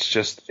Theater, it's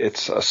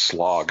a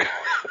slog.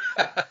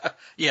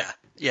 Yeah,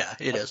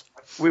 it is.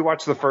 We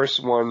watched the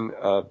first one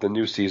of the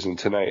new season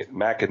tonight,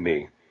 Mac and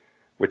Me,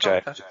 which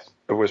I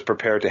was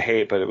prepared to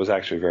hate, but it was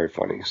actually very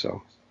funny.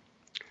 So,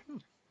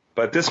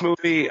 but this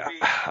movie,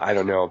 I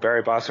don't know.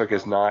 Barry Bostwick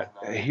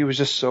he was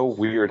just so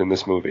weird in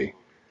this movie.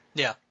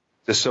 Yeah.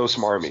 Just so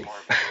smarmy.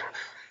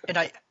 And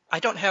I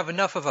don't have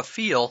enough of a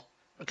feel.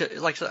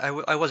 Like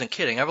I wasn't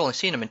kidding. I've only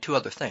seen him in 2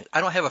 other things.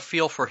 I don't have a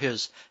feel for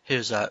his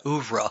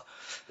oeuvre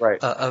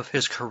of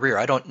his career.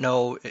 I don't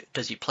know.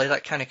 Does he play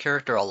that kind of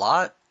character a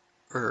lot,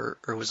 or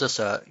was this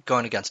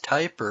going against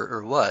type,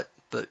 or what?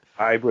 But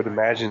I would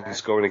imagine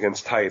he's going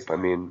against type. I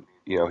mean,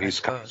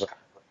 he's kind of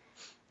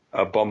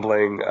a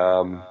bumbling,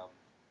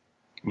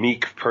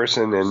 meek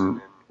person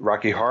in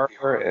Rocky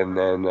Horror, and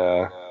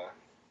then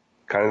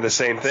kind of the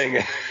same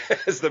thing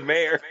as the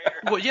mayor.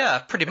 Well, yeah,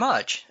 pretty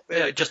much.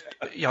 Just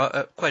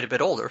quite a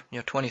bit older.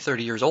 20,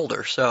 30 years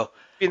older. So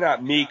maybe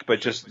not meek,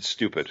 but just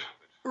stupid.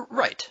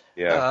 Right.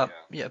 Yeah.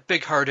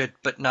 Big-hearted,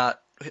 but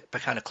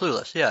kind of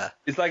clueless. Yeah.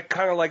 It's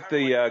kind of like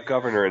the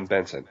governor in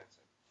Benson.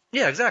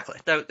 Yeah, exactly.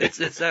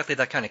 It's exactly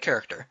that kind of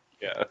character.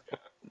 Yeah.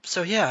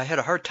 So yeah, I had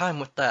a hard time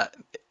with that.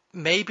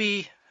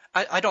 Maybe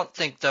I don't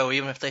think, though,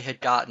 even if they had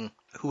gotten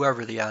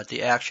whoever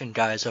the action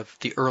guys of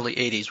the early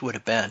 '80s would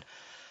have been.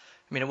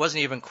 I mean, it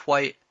wasn't even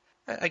quite.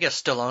 I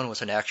guess Stallone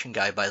was an action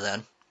guy by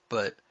then,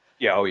 but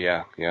yeah,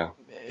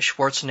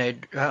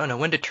 Schwarzenegger. I don't know,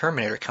 when did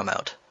Terminator come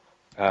out?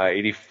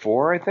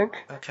 84, I think.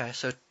 Okay,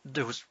 so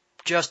there was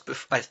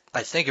I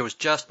think it was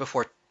just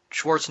before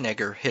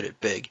Schwarzenegger hit it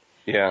big.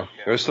 Yeah,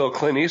 there was still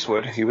Clint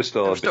Eastwood. He was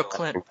still There was still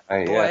Clint.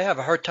 Boy, yeah. I have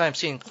a hard time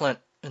seeing Clint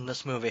in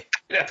this movie.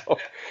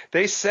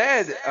 They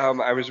said,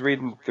 I was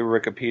reading through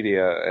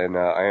Wikipedia and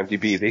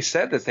IMDb, they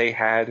said that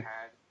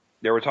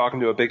they were talking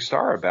to a big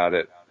star about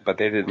it, but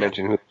they didn't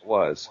mention who it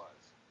was.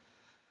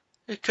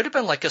 It could have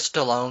been like a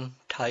Stallone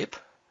type.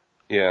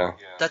 Yeah.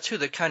 That's who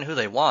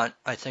they want,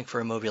 I think, for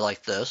a movie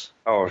like this.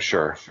 Oh,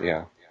 sure.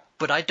 Yeah.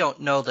 But I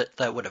don't know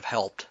that would have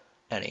helped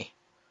any.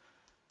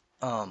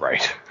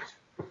 Right.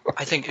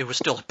 I think it was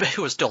still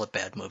a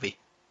bad movie.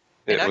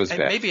 It was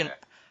bad. Maybe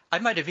I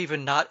might have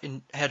even not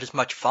had as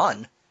much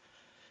fun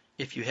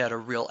if you had a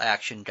real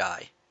action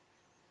guy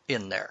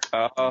in there.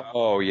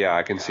 Oh, yeah,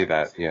 I can see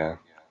that. Yeah.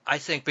 I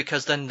think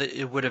because then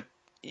it would have,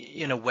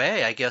 in a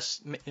way, I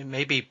guess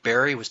maybe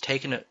Barry was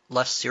taking it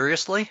less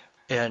seriously,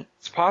 and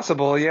It's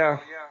possible. Yeah.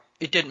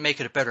 it didn't make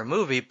it a better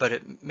movie,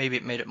 but maybe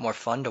it made it more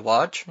fun to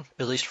watch,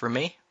 at least for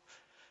me.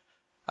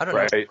 I don't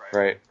know.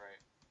 Right.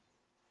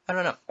 I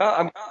don't know.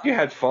 I'm glad you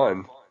had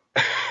fun.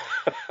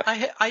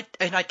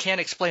 I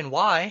can't explain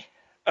why.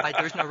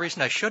 There's no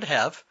reason I should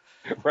have.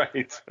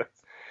 Right.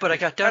 But I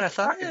got done. I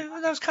thought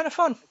that was kind of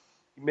fun.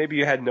 Maybe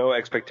you had no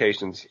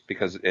expectations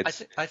because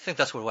it's. I think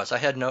that's what it was. I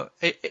had no,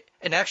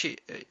 and actually,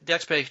 the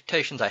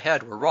expectations I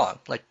had were wrong.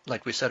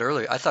 Like we said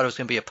earlier, I thought it was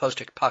going to be a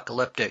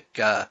post-apocalyptic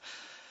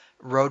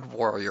road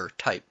warrior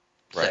type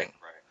thing. Right.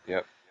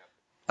 Yep.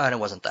 And it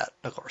wasn't that,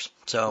 of course.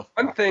 So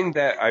One thing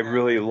that I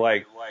really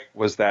liked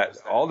was that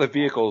all the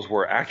vehicles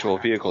were actual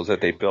vehicles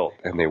that they built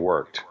and they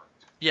worked.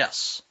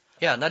 yes,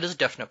 yeah, and that is a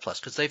definite plus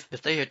because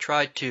if they had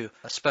tried to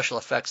special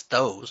effects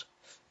those,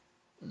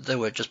 they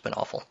would have just been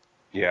awful.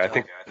 Yeah, I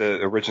think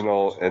the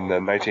original in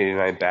the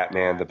 1989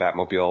 Batman, the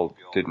Batmobile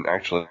didn't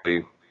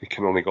actually. It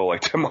can only go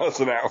like 10 miles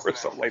an hour or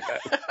something like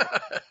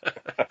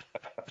that.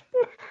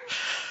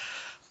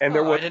 And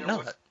I didn't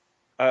know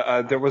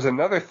that. There was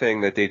another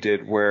thing that they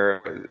did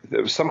where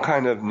there was some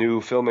kind of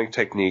new filming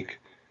technique,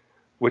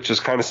 which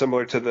is kind of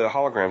similar to the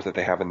holograms that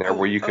they have in there,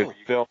 where you could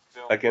film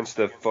against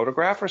the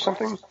photograph or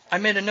something. I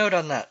made a note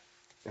on that.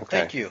 Okay.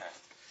 Thank you.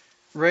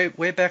 Way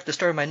back at the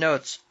start of my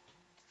notes.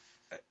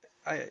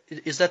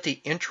 Is that the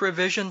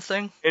Intravision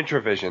thing?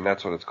 Intravision,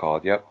 that's what it's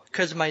called. Yep.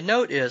 Because my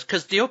note is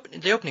because the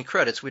opening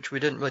credits, which we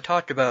didn't really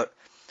talk about,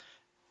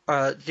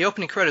 the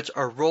opening credits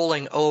are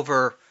rolling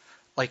over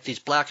like these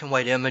black and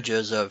white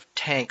images of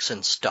tanks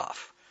and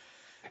stuff.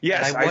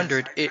 Yes. And I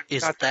wondered,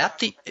 is that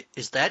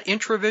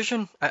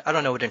Intravision? I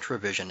don't know what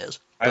Intravision is.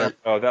 I don't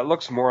know. That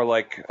looks more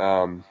like.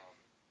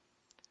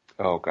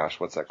 Oh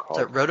gosh, what's that called?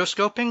 Is that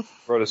rotoscoping?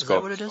 Rotoscope. Is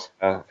that what it is?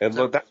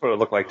 That's what it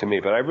looked like to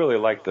me, but I really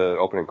like the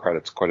opening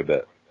credits quite a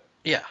bit.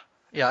 Yeah.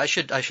 We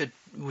should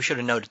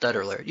have noted that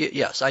earlier.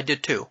 Yes, I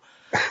did too.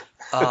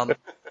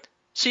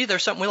 See,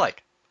 there's something we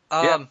liked.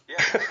 Yeah.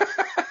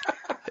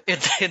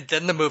 And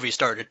then the movie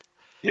started.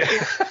 Yeah.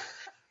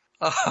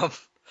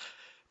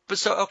 But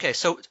so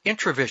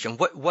Intravision,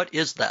 what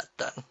is that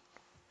then?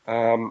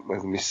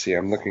 Let me see.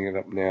 I'm looking it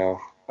up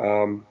now.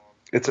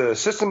 It's a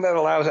system that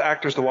allows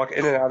actors to walk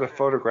in and out of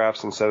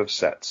photographs instead of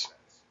sets.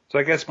 So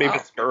I guess maybe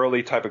it's an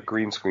early type of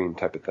green screen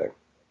type of thing.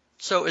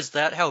 So is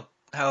that how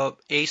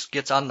Ace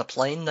gets on the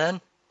plane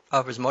then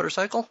of his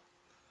motorcycle?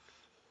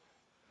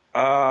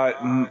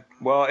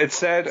 Well, it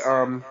said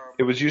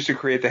it was used to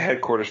create the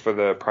headquarters for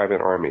the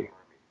private army.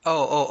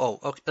 Oh,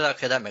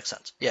 okay, that makes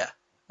sense. Yeah,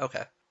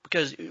 okay.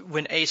 Because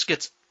when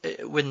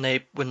they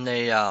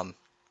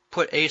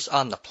put Ace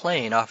on the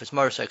plane off his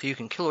motorcycle, you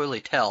can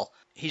clearly tell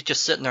he's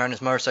just sitting there on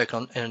his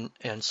motorcycle and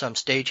some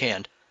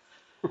stagehand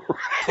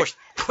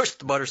pushed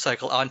the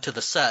motorcycle onto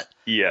the set.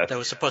 Yes. That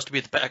was supposed to be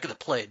the back of the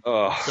plane.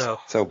 Oh,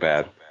 so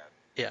bad.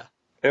 Yeah.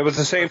 It was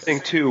the same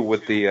thing too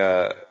with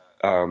the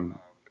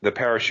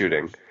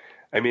parachuting.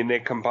 I mean, they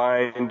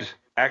combined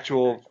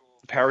actual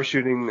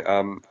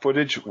parachuting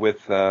footage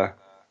with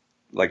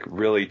like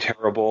really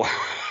terrible,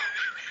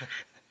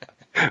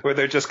 where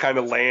they're just kind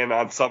of laying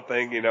on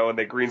something, and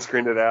they green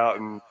screened it out,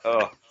 and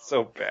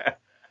so bad.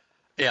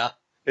 Yeah.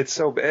 It's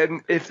so bad.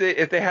 And if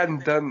they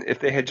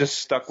had just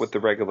stuck with the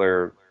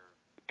regular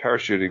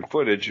parachuting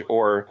footage,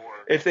 or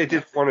if they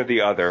did one or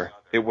the other,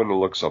 it wouldn't have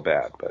looked so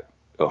bad. But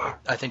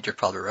I think you're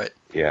probably right.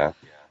 Yeah.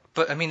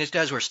 But I mean, these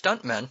guys were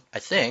stuntmen, I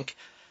think,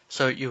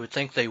 so you would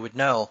think they would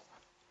know.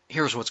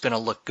 Here's what's going to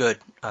look good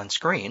on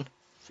screen.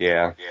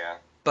 Yeah.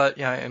 But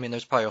yeah, I mean,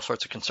 there's probably all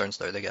sorts of concerns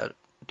there. They got to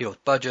deal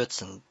with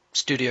budgets and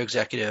studio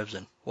executives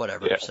and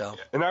whatever. Yeah. So.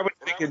 And I was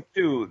thinking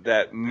too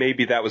that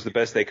maybe that was the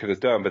best they could have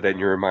done, but then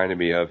you reminded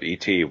me of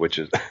E.T., which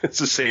is it's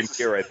the same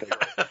here, I think.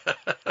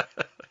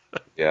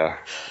 Yeah.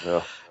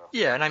 No.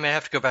 Yeah, and I may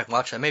have to go back and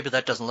watch that. Maybe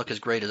that doesn't look as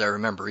great as I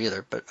remember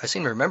either, but I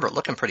seem to remember it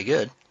looking pretty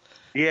good.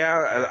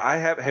 Yeah, I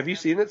have. Have you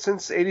seen it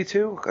since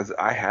 '82? Because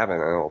I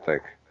haven't. I don't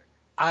think.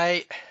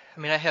 I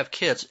mean, I have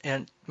kids,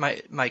 and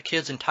my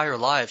kids' entire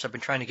lives I've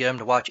been trying to get them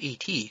to watch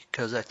E.T.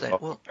 because I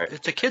think,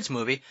 it's a kids'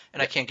 movie,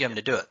 and I can't get them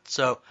to do it.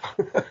 So,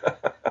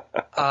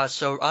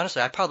 so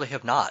honestly, I probably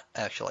have not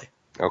actually.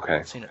 Okay.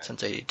 I've seen it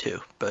since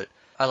 '82, but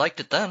I liked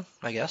it then,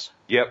 I guess.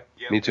 Yep.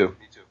 Me too.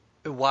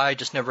 why I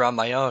just never on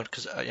my own,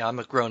 because I'm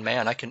a grown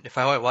man. If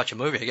I want to watch a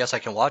movie, I guess I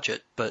can watch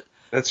it, but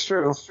That's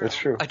true. That's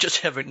true. I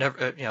just haven't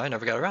never I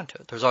never got around to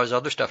it. There's always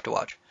other stuff to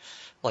watch,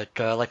 like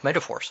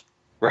Metaphors.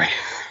 Right.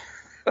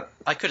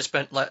 I could have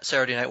spent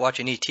Saturday night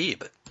watching E.T.,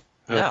 but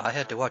no, I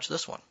had to watch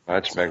this one.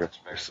 Watch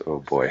Megaforce. Oh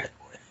boy.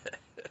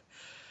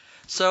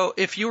 So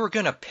if you were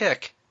going to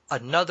pick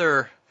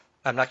another,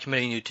 I'm not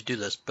committing you to do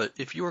this, but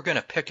if you were going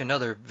to pick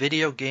another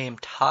video game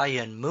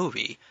tie-in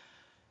movie,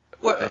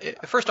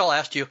 first I'll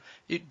ask you,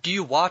 do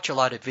you watch a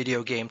lot of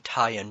video game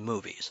tie-in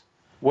movies?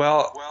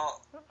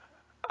 Well,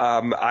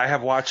 I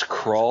have watched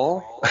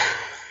Krull,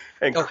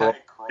 and Okay. Krull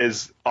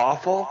is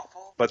awful,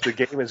 but the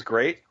game is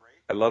great.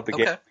 I love the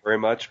game Okay. very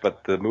much,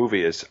 but the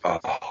movie is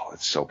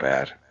it's so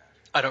bad.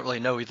 I don't really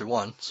know either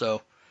one,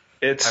 so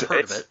It's I've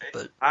heard of it,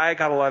 but I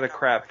got a lot of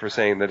crap for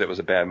saying that it was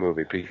a bad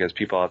movie because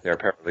people out there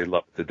apparently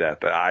loved it to death.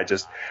 But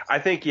I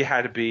think you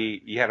had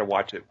to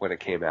watch it when it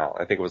came out.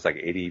 I think it was like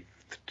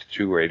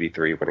 82 or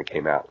 83 when it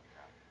came out.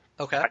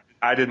 okay.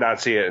 I did not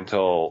see it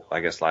until I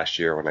guess last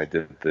year when I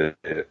did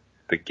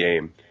the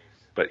game.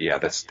 But yeah,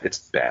 it's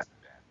bad,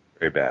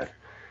 very bad.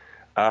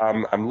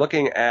 I'm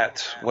looking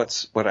at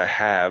what I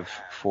have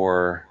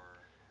for.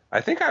 I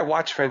think I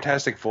watched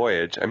Fantastic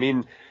Voyage. I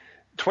mean,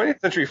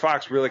 20th Century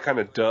Fox really kind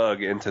of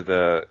dug into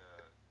the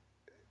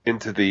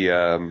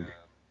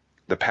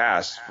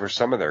past for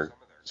some of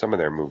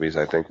their movies.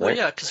 I think. Well, Right?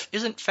 yeah, because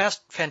isn't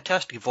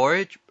Fantastic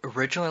Voyage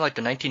originally like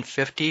the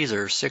 1950s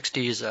or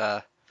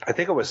 60s? I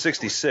think it was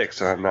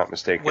 66, if I'm not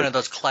mistaken. One of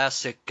those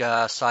classic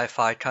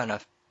sci-fi kind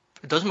of.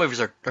 Those movies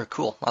are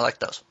cool. I like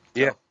those.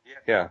 Yeah.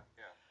 Yeah.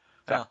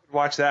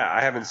 Watch that. I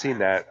haven't seen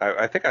that.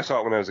 I think I saw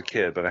it when I was a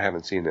kid, but I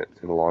haven't seen it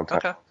in a long time.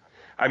 Okay.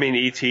 I mean,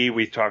 E.T.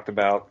 we talked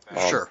about.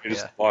 Sure, Raiders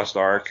of yeah. the Lost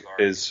Ark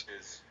is.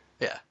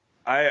 Yeah.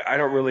 I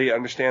don't really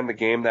understand the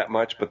game that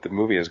much, but the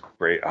movie is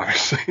great,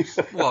 obviously.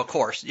 Well, of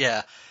course,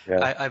 yeah.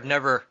 Yeah. I've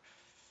never.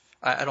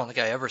 I don't think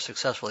I ever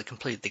successfully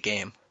completed the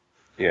game.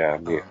 Yeah,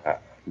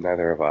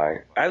 neither have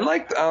I. I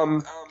liked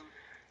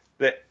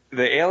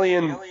the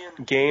Alien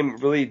game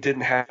really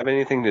didn't have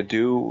anything to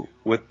do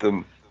with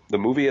the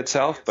movie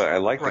itself, but I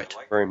liked Right. it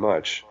very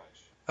much.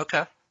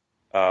 Okay.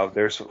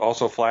 There's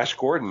also Flash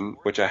Gordon,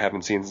 which I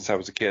haven't seen since I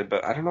was a kid,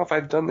 but I don't know if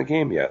I've done the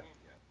game yet.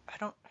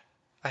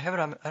 I have it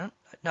on.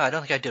 I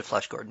don't think I did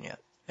Flash Gordon yet,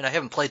 and I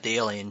haven't played the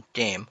Alien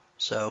game.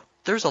 So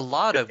there's a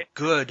lot of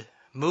good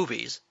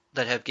movies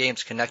that have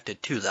games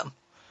connected to them.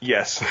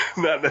 Yes,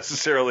 not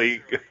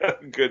necessarily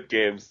good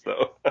games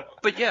though.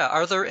 But yeah,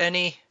 are there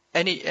any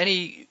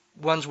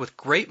ones with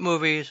great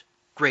movies,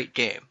 great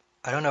game?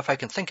 I don't know if I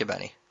can think of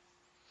any.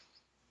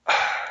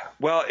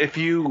 Well, if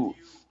you're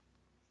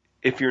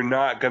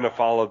not going to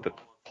follow the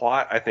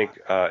plot, I think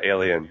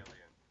Alien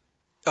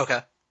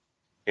Okay.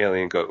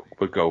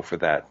 would go for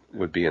that.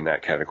 Would be in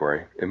that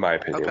category, in my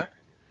opinion.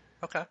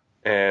 Okay.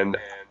 And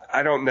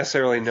I don't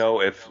necessarily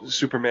know if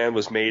Superman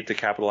was made to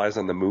capitalize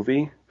on the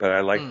movie, but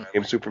I like the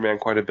game Superman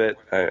quite a bit,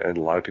 and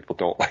a lot of people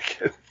don't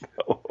like it.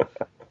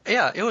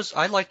 Yeah, it was.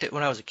 I liked it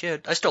when I was a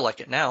kid. I still like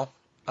it now.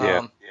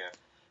 Yeah.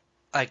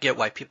 I get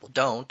why people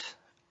don't,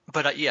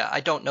 but yeah, I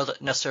don't know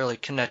that necessarily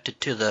connected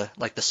to the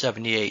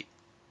 78,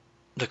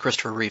 the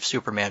Christopher Reeve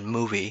Superman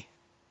movie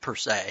per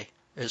se,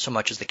 so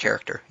much as the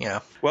character. You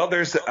know. Well,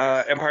 there's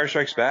Empire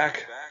Strikes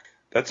Back.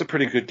 That's a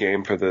pretty good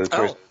game for the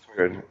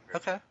 23rd.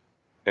 Okay.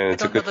 And I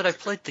it's don't know that I've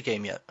played the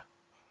game yet.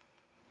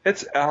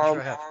 It's I'm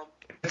sure I have.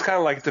 it's kind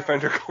of like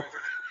Defender.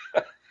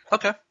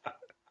 Okay.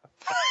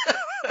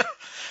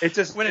 It's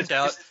just When in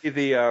doubt.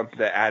 the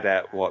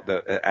AT-AT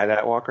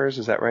walkers.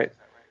 Is that right?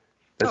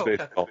 That's Oh, what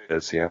okay. it's called.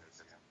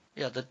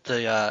 Yeah.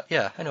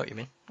 Yeah, I know what you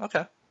mean.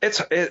 Okay.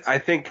 I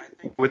think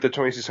with the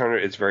 2600,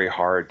 it's very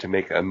hard to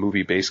make a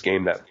movie-based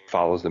game that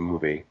follows the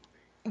movie.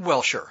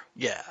 Well, sure.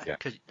 Yeah, Yeah.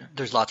 because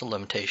there's lots of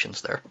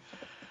limitations there.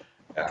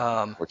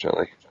 Yeah,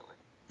 unfortunately.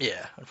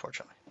 Yeah,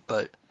 unfortunately.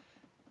 But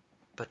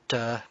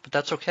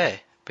that's okay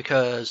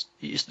because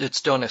it's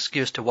still an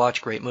excuse to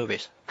watch great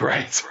movies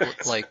Right.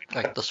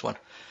 like this one.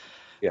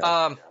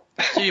 Yeah.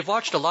 So you've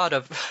watched a lot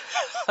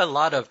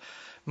of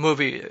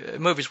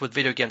movies with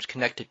video games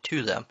connected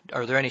to them.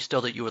 Are there any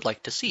still that you would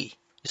like to see?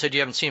 You said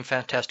you haven't seen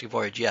Fantastic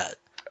Voyage yet.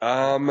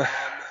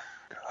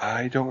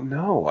 I don't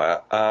know.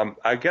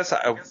 I guess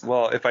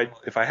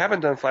if I haven't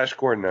done Flash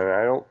Gordon, and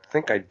I don't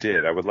think I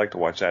did, I would like to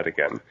watch that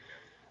again.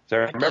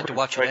 So I'd like to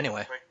watch it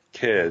anyway.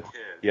 Kid,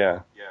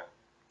 yeah.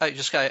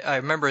 I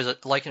remember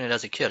liking it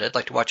as a kid. I'd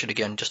like to watch it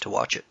again just to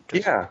watch it.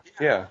 Yeah.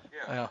 Yeah.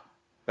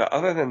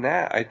 Other than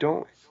that,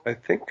 I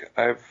think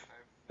I've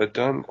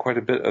done quite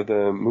a bit of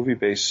the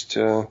movie-based.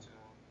 I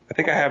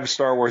think I have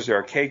Star Wars the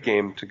arcade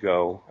game to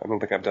go. I don't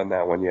think I've done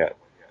that one yet.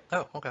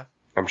 Oh, okay.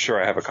 I'm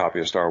sure I have a copy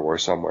of Star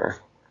Wars somewhere.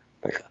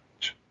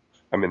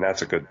 I mean,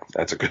 that's a good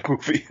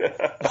movie.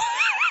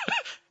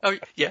 Oh,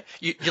 yeah.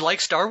 You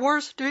like Star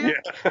Wars, do you?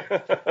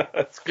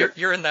 Yeah.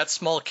 You're in that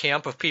small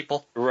camp of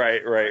people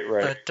Right.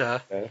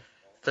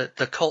 that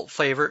the cult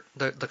favorite,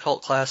 the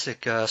cult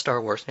classic Star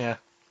Wars. Yeah.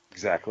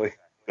 Exactly.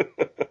 But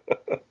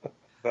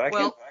I Well-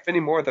 can't think of any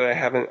more that I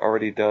haven't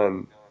already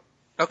done.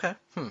 Okay.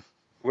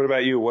 What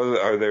about you?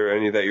 Are there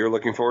any that you're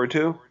looking forward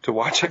to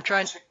watching? I'm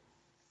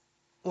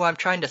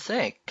trying to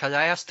think, because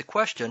I asked the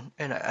question,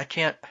 and I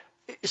can't.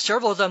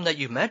 Several of them that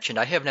you mentioned,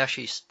 I haven't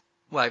actually.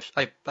 Well,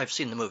 I've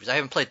seen the movies. I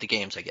haven't played the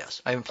games, I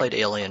guess. I haven't played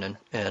Alien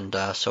and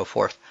so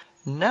forth.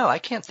 No, I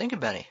can't think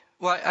of any.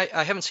 Well,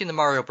 I haven't seen the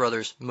Mario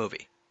Brothers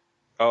movie.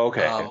 Oh,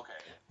 okay.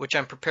 Which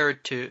I'm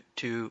prepared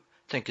to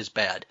think is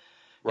bad.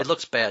 It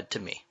looks bad to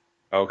me.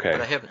 Okay.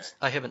 But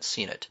I haven't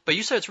seen it. But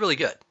you said it's really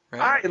good,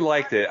 right? I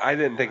liked it. I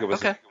didn't think it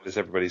was as good as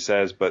everybody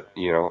says, but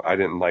I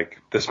didn't like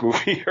this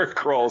movie or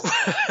Crawls.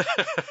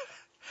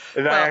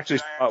 And I actually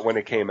saw it when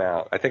it came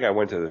out. I think I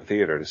went to the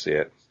theater to see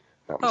it.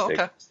 Not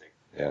mistaken. Okay.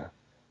 Yeah.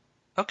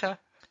 Okay.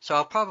 So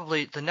I'll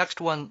probably, the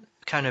next one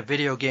kind of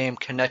video game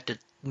connected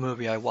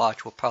movie I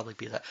watch will probably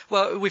be that.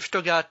 Well, we've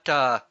still got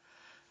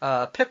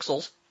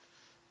Pixels,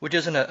 which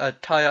isn't a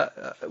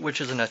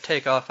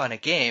takeoff on a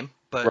game,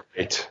 but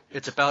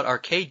it's about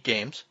arcade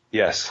games.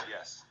 Yes.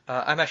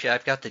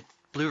 I've got the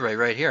Blu-ray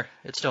right here.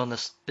 It's still in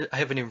this. I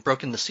haven't even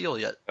broken the seal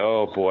yet.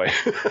 Oh boy.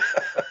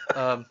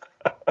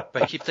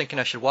 But I keep thinking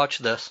I should watch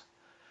this.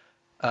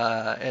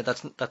 And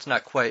that's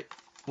not quite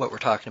what we're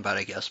talking about,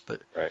 I guess.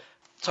 But right.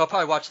 So I'll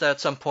probably watch that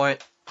at some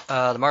point.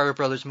 The Mario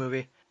Brothers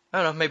movie.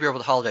 I don't know. Maybe over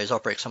the holidays I'll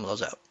break some of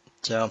those out.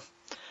 So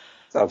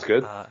sounds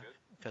good.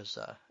 Because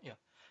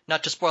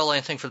not to spoil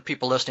anything for the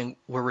people listening,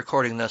 we're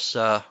recording this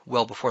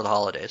well before the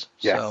holidays.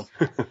 Yeah. So.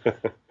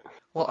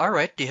 Well, all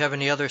right. Do you have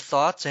any other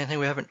thoughts? Anything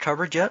we haven't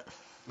covered yet?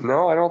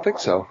 No, I don't think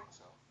so.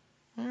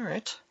 All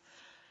right.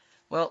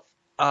 Well,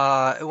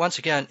 once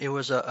again, it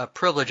was a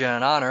privilege and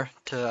an honor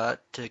to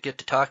get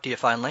to talk to you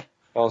finally.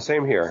 Well,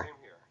 same here.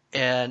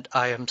 And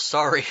I am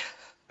sorry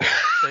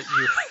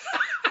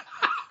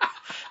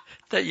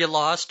that you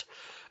lost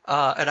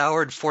an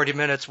hour and 40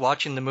 minutes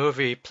watching the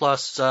movie,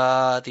 plus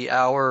the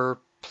hour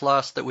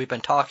plus that we've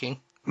been talking.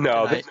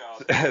 No,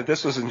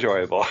 this was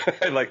enjoyable.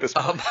 I like this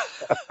movie.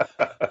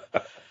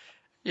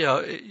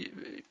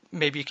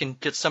 Maybe you can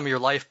get some of your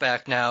life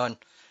back now and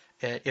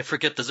you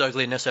forget this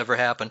ugliness ever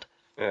happened.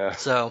 Yeah.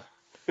 So.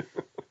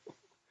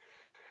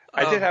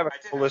 I did have a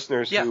couple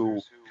listeners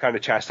who kind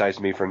of chastised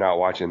me for not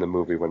watching the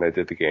movie when I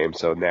did the game,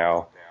 so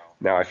now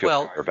I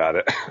feel better about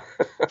it.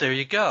 There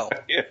you go.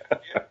 Yeah.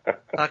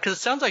 Because it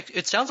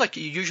sounds like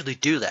you usually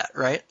do that,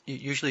 right? You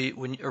usually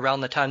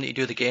around the time that you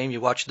do the game,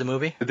 you watch the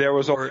movie. There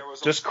was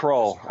just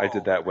Crawl. I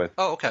did that with.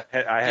 Oh, okay.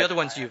 The other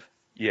ones you've.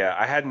 Yeah,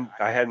 I had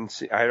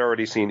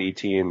already seen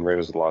E.T. and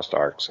Raiders of the Lost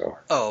Ark, so.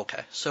 Oh,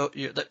 okay. So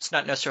that's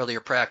not necessarily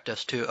your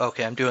practice to.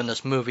 I'm doing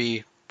this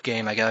movie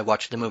game. I gotta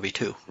watch the movie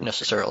too,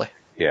 necessarily.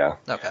 Yeah.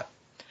 Okay.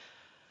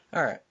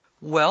 All right.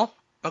 Well,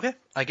 okay.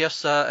 I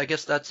guess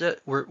that's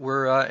it.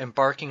 We're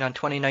embarking on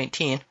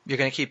 2019. You're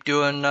gonna keep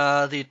doing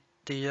the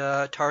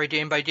Atari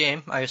game by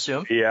game, I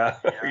assume. Yeah.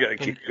 We gotta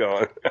keep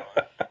going.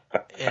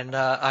 And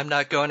I'm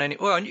not going any.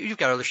 Well, you've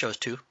got other shows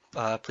too.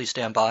 Please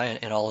stand by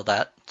and all of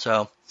that.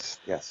 So.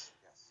 Yes.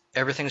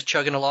 Everything's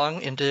chugging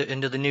along into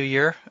the new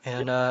year,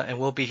 and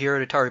we'll be here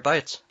at Atari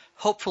Bytes.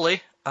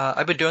 Hopefully,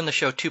 I've been doing the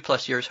show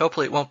 2+ years.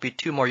 Hopefully, it won't be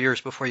 2 more years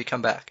before you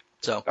come back.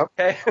 So.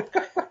 Okay.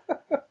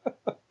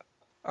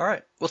 All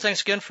right. Well,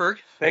 thanks again, Ferg.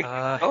 Thank you.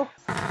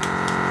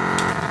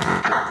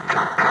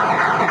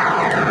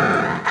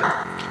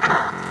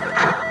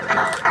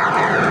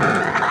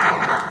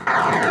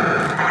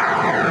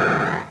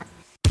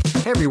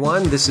 Hey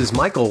everyone, this is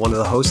Michael, one of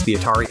the hosts of the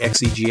Atari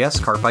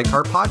XEGS Cart by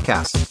Cart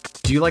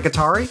podcast. Do you like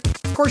Atari?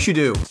 Of course you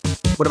do.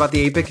 What about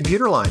the 8-bit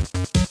computer line?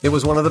 It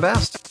was one of the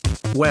best.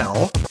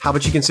 Well, how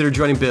about you consider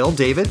joining Bill,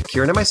 David,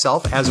 Kieran, and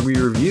myself as we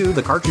review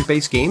the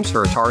cartridge-based games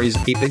for Atari's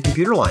 8-bit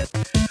computer line.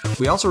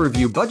 We also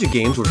review budget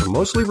games which are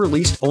mostly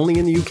released only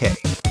in the UK.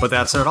 But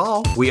that's not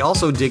all. We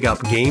also dig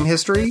up game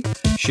history,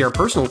 share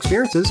personal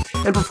experiences,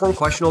 and perform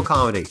questionable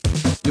comedy.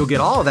 You'll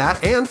get all of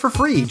that and for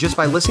free just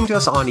by listening to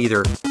us on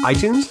either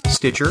iTunes,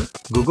 Stitcher,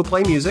 Google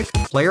Play Music,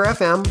 Player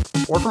FM,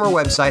 or from our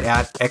website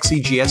at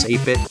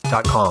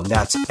xegs8bit.com.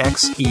 That's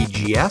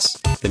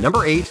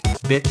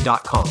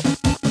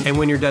xegs8bit.com. And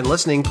when you're done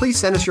listening, please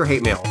send us your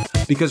hate mail,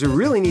 because we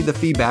really need the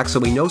feedback so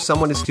we know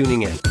someone is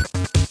tuning in.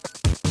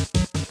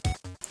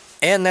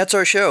 And that's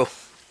our show.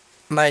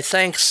 My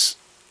thanks,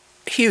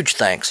 huge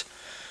thanks,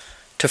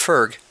 to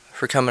Ferg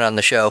for coming on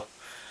the show.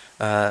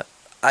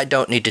 I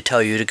don't need to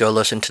tell you to go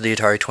listen to the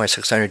Atari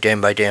 2600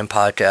 Game by Game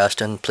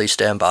podcast, and please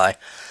stand by.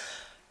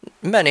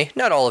 Many,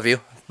 not all of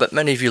you, but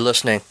many of you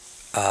listening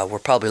were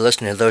probably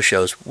listening to those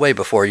shows way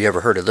before you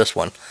ever heard of this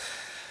one.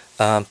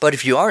 But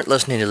if you aren't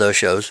listening to those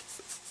shows,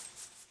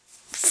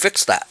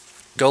 fix that.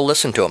 Go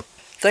listen to them.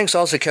 Thanks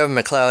also to Kevin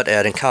MacLeod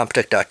at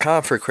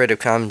Incompetech.com for Creative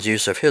Commons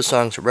use of his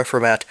songs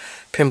Reformat,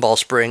 Pinball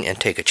Spring, and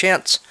Take a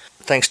Chance.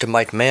 Thanks to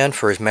Mike Mann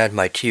for his Mad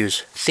Mike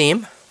Hughes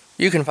theme.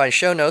 You can find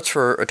show notes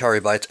for Atari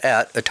Bytes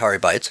at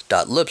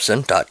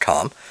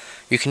ataribytes.libsyn.com.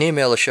 You can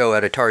email the show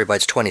at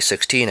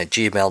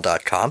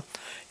ataribytes2016@gmail.com.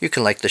 You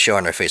can like the show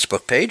on our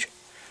Facebook page.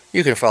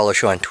 You can follow the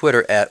show on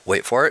Twitter at,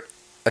 wait for it,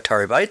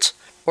 Atari Bytes,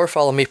 or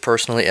follow me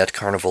personally at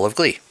Carnival of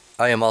Glee.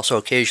 I am also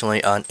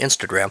occasionally on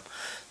Instagram,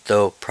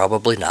 though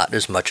probably not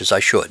as much as I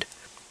should.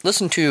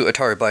 Listen to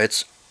Atari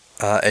Bytes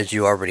as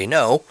you already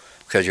know,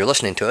 because you're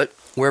listening to it,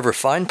 wherever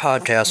fine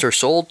podcasts are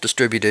sold,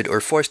 distributed,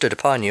 or foisted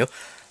upon you,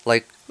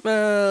 like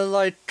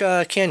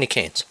candy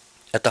canes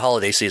at the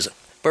holiday season.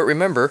 But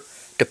remember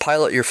to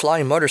pilot your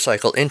flying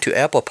motorcycle into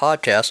Apple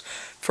Podcasts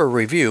for a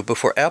review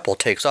before Apple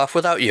takes off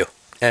without you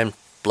and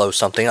blows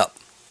something up.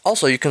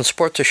 Also, you can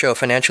support the show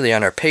financially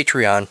on our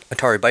Patreon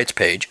Atari Bytes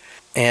page,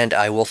 and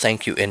I will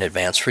thank you in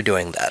advance for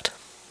doing that.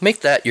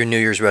 Make that your New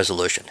Year's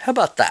resolution. How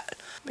about that?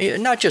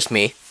 Not just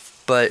me,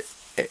 but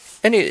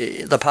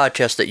any the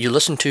podcasts that you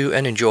listen to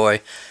and enjoy.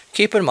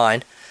 Keep in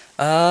mind,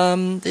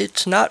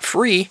 it's not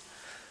free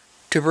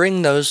to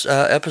bring those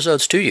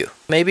episodes to you.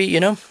 Maybe,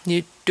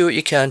 you do what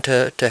you can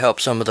to help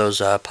some of those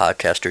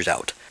podcasters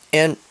out.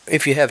 And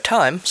if you have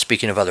time,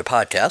 speaking of other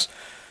podcasts,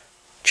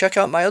 check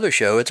out my other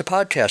show. It's a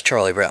podcast,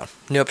 Charlie Brown.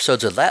 New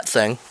episodes of that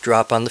thing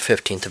drop on the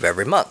 15th of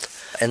every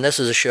month. And this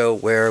is a show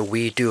where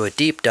we do a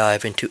deep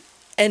dive into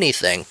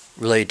anything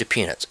related to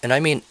Peanuts. And I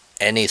mean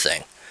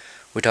anything.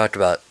 We talked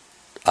about,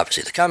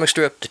 obviously, the comic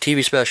strip, the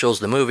TV specials,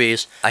 the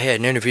movies. I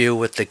had an interview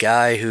with the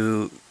guy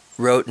who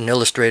wrote and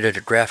illustrated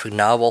a graphic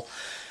novel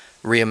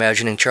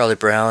reimagining Charlie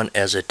Brown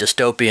as a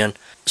dystopian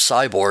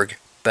cyborg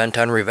bent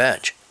on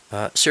revenge.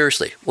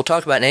 Seriously, we'll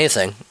talk about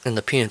anything in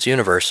the Peanuts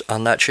universe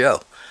on that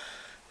show.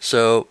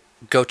 So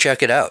go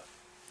check it out.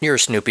 You're a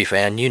Snoopy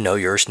fan. You know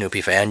you're a Snoopy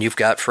fan. You've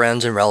got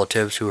friends and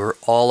relatives who are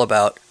all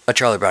about a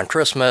Charlie Brown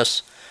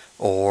Christmas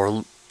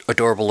or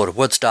Adorable Little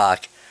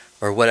Woodstock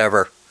or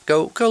whatever.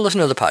 Go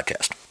listen to the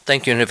podcast.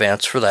 Thank you in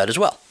advance for that as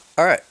well.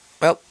 All right.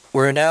 Well,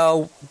 we're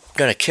now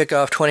going to kick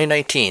off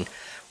 2019.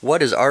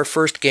 What is our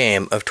first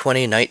game of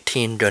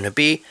 2019 going to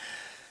be?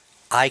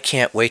 I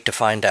can't wait to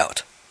find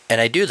out. And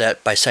I do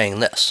that by saying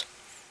this.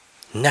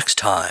 Next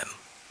time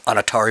on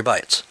Atari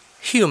Bytes,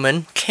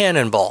 Human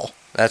Cannonball.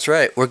 That's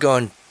right, we're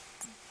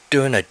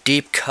doing a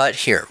deep cut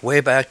here, way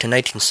back to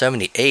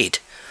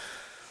 1978,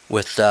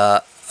 with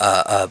a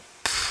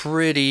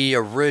pretty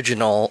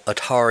original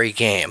Atari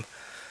game.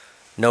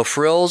 No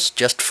frills,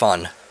 just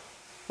fun.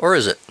 Or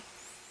is it?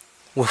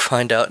 We'll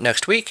find out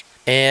next week,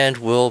 and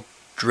we'll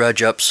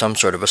dredge up some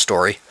sort of a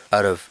story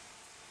out of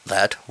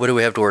that. What do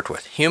we have to work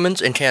with?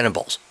 Humans and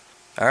cannonballs.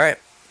 Alright,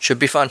 should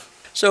be fun.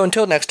 So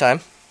until next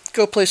time,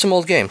 go play some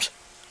old games.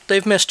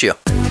 They've missed you.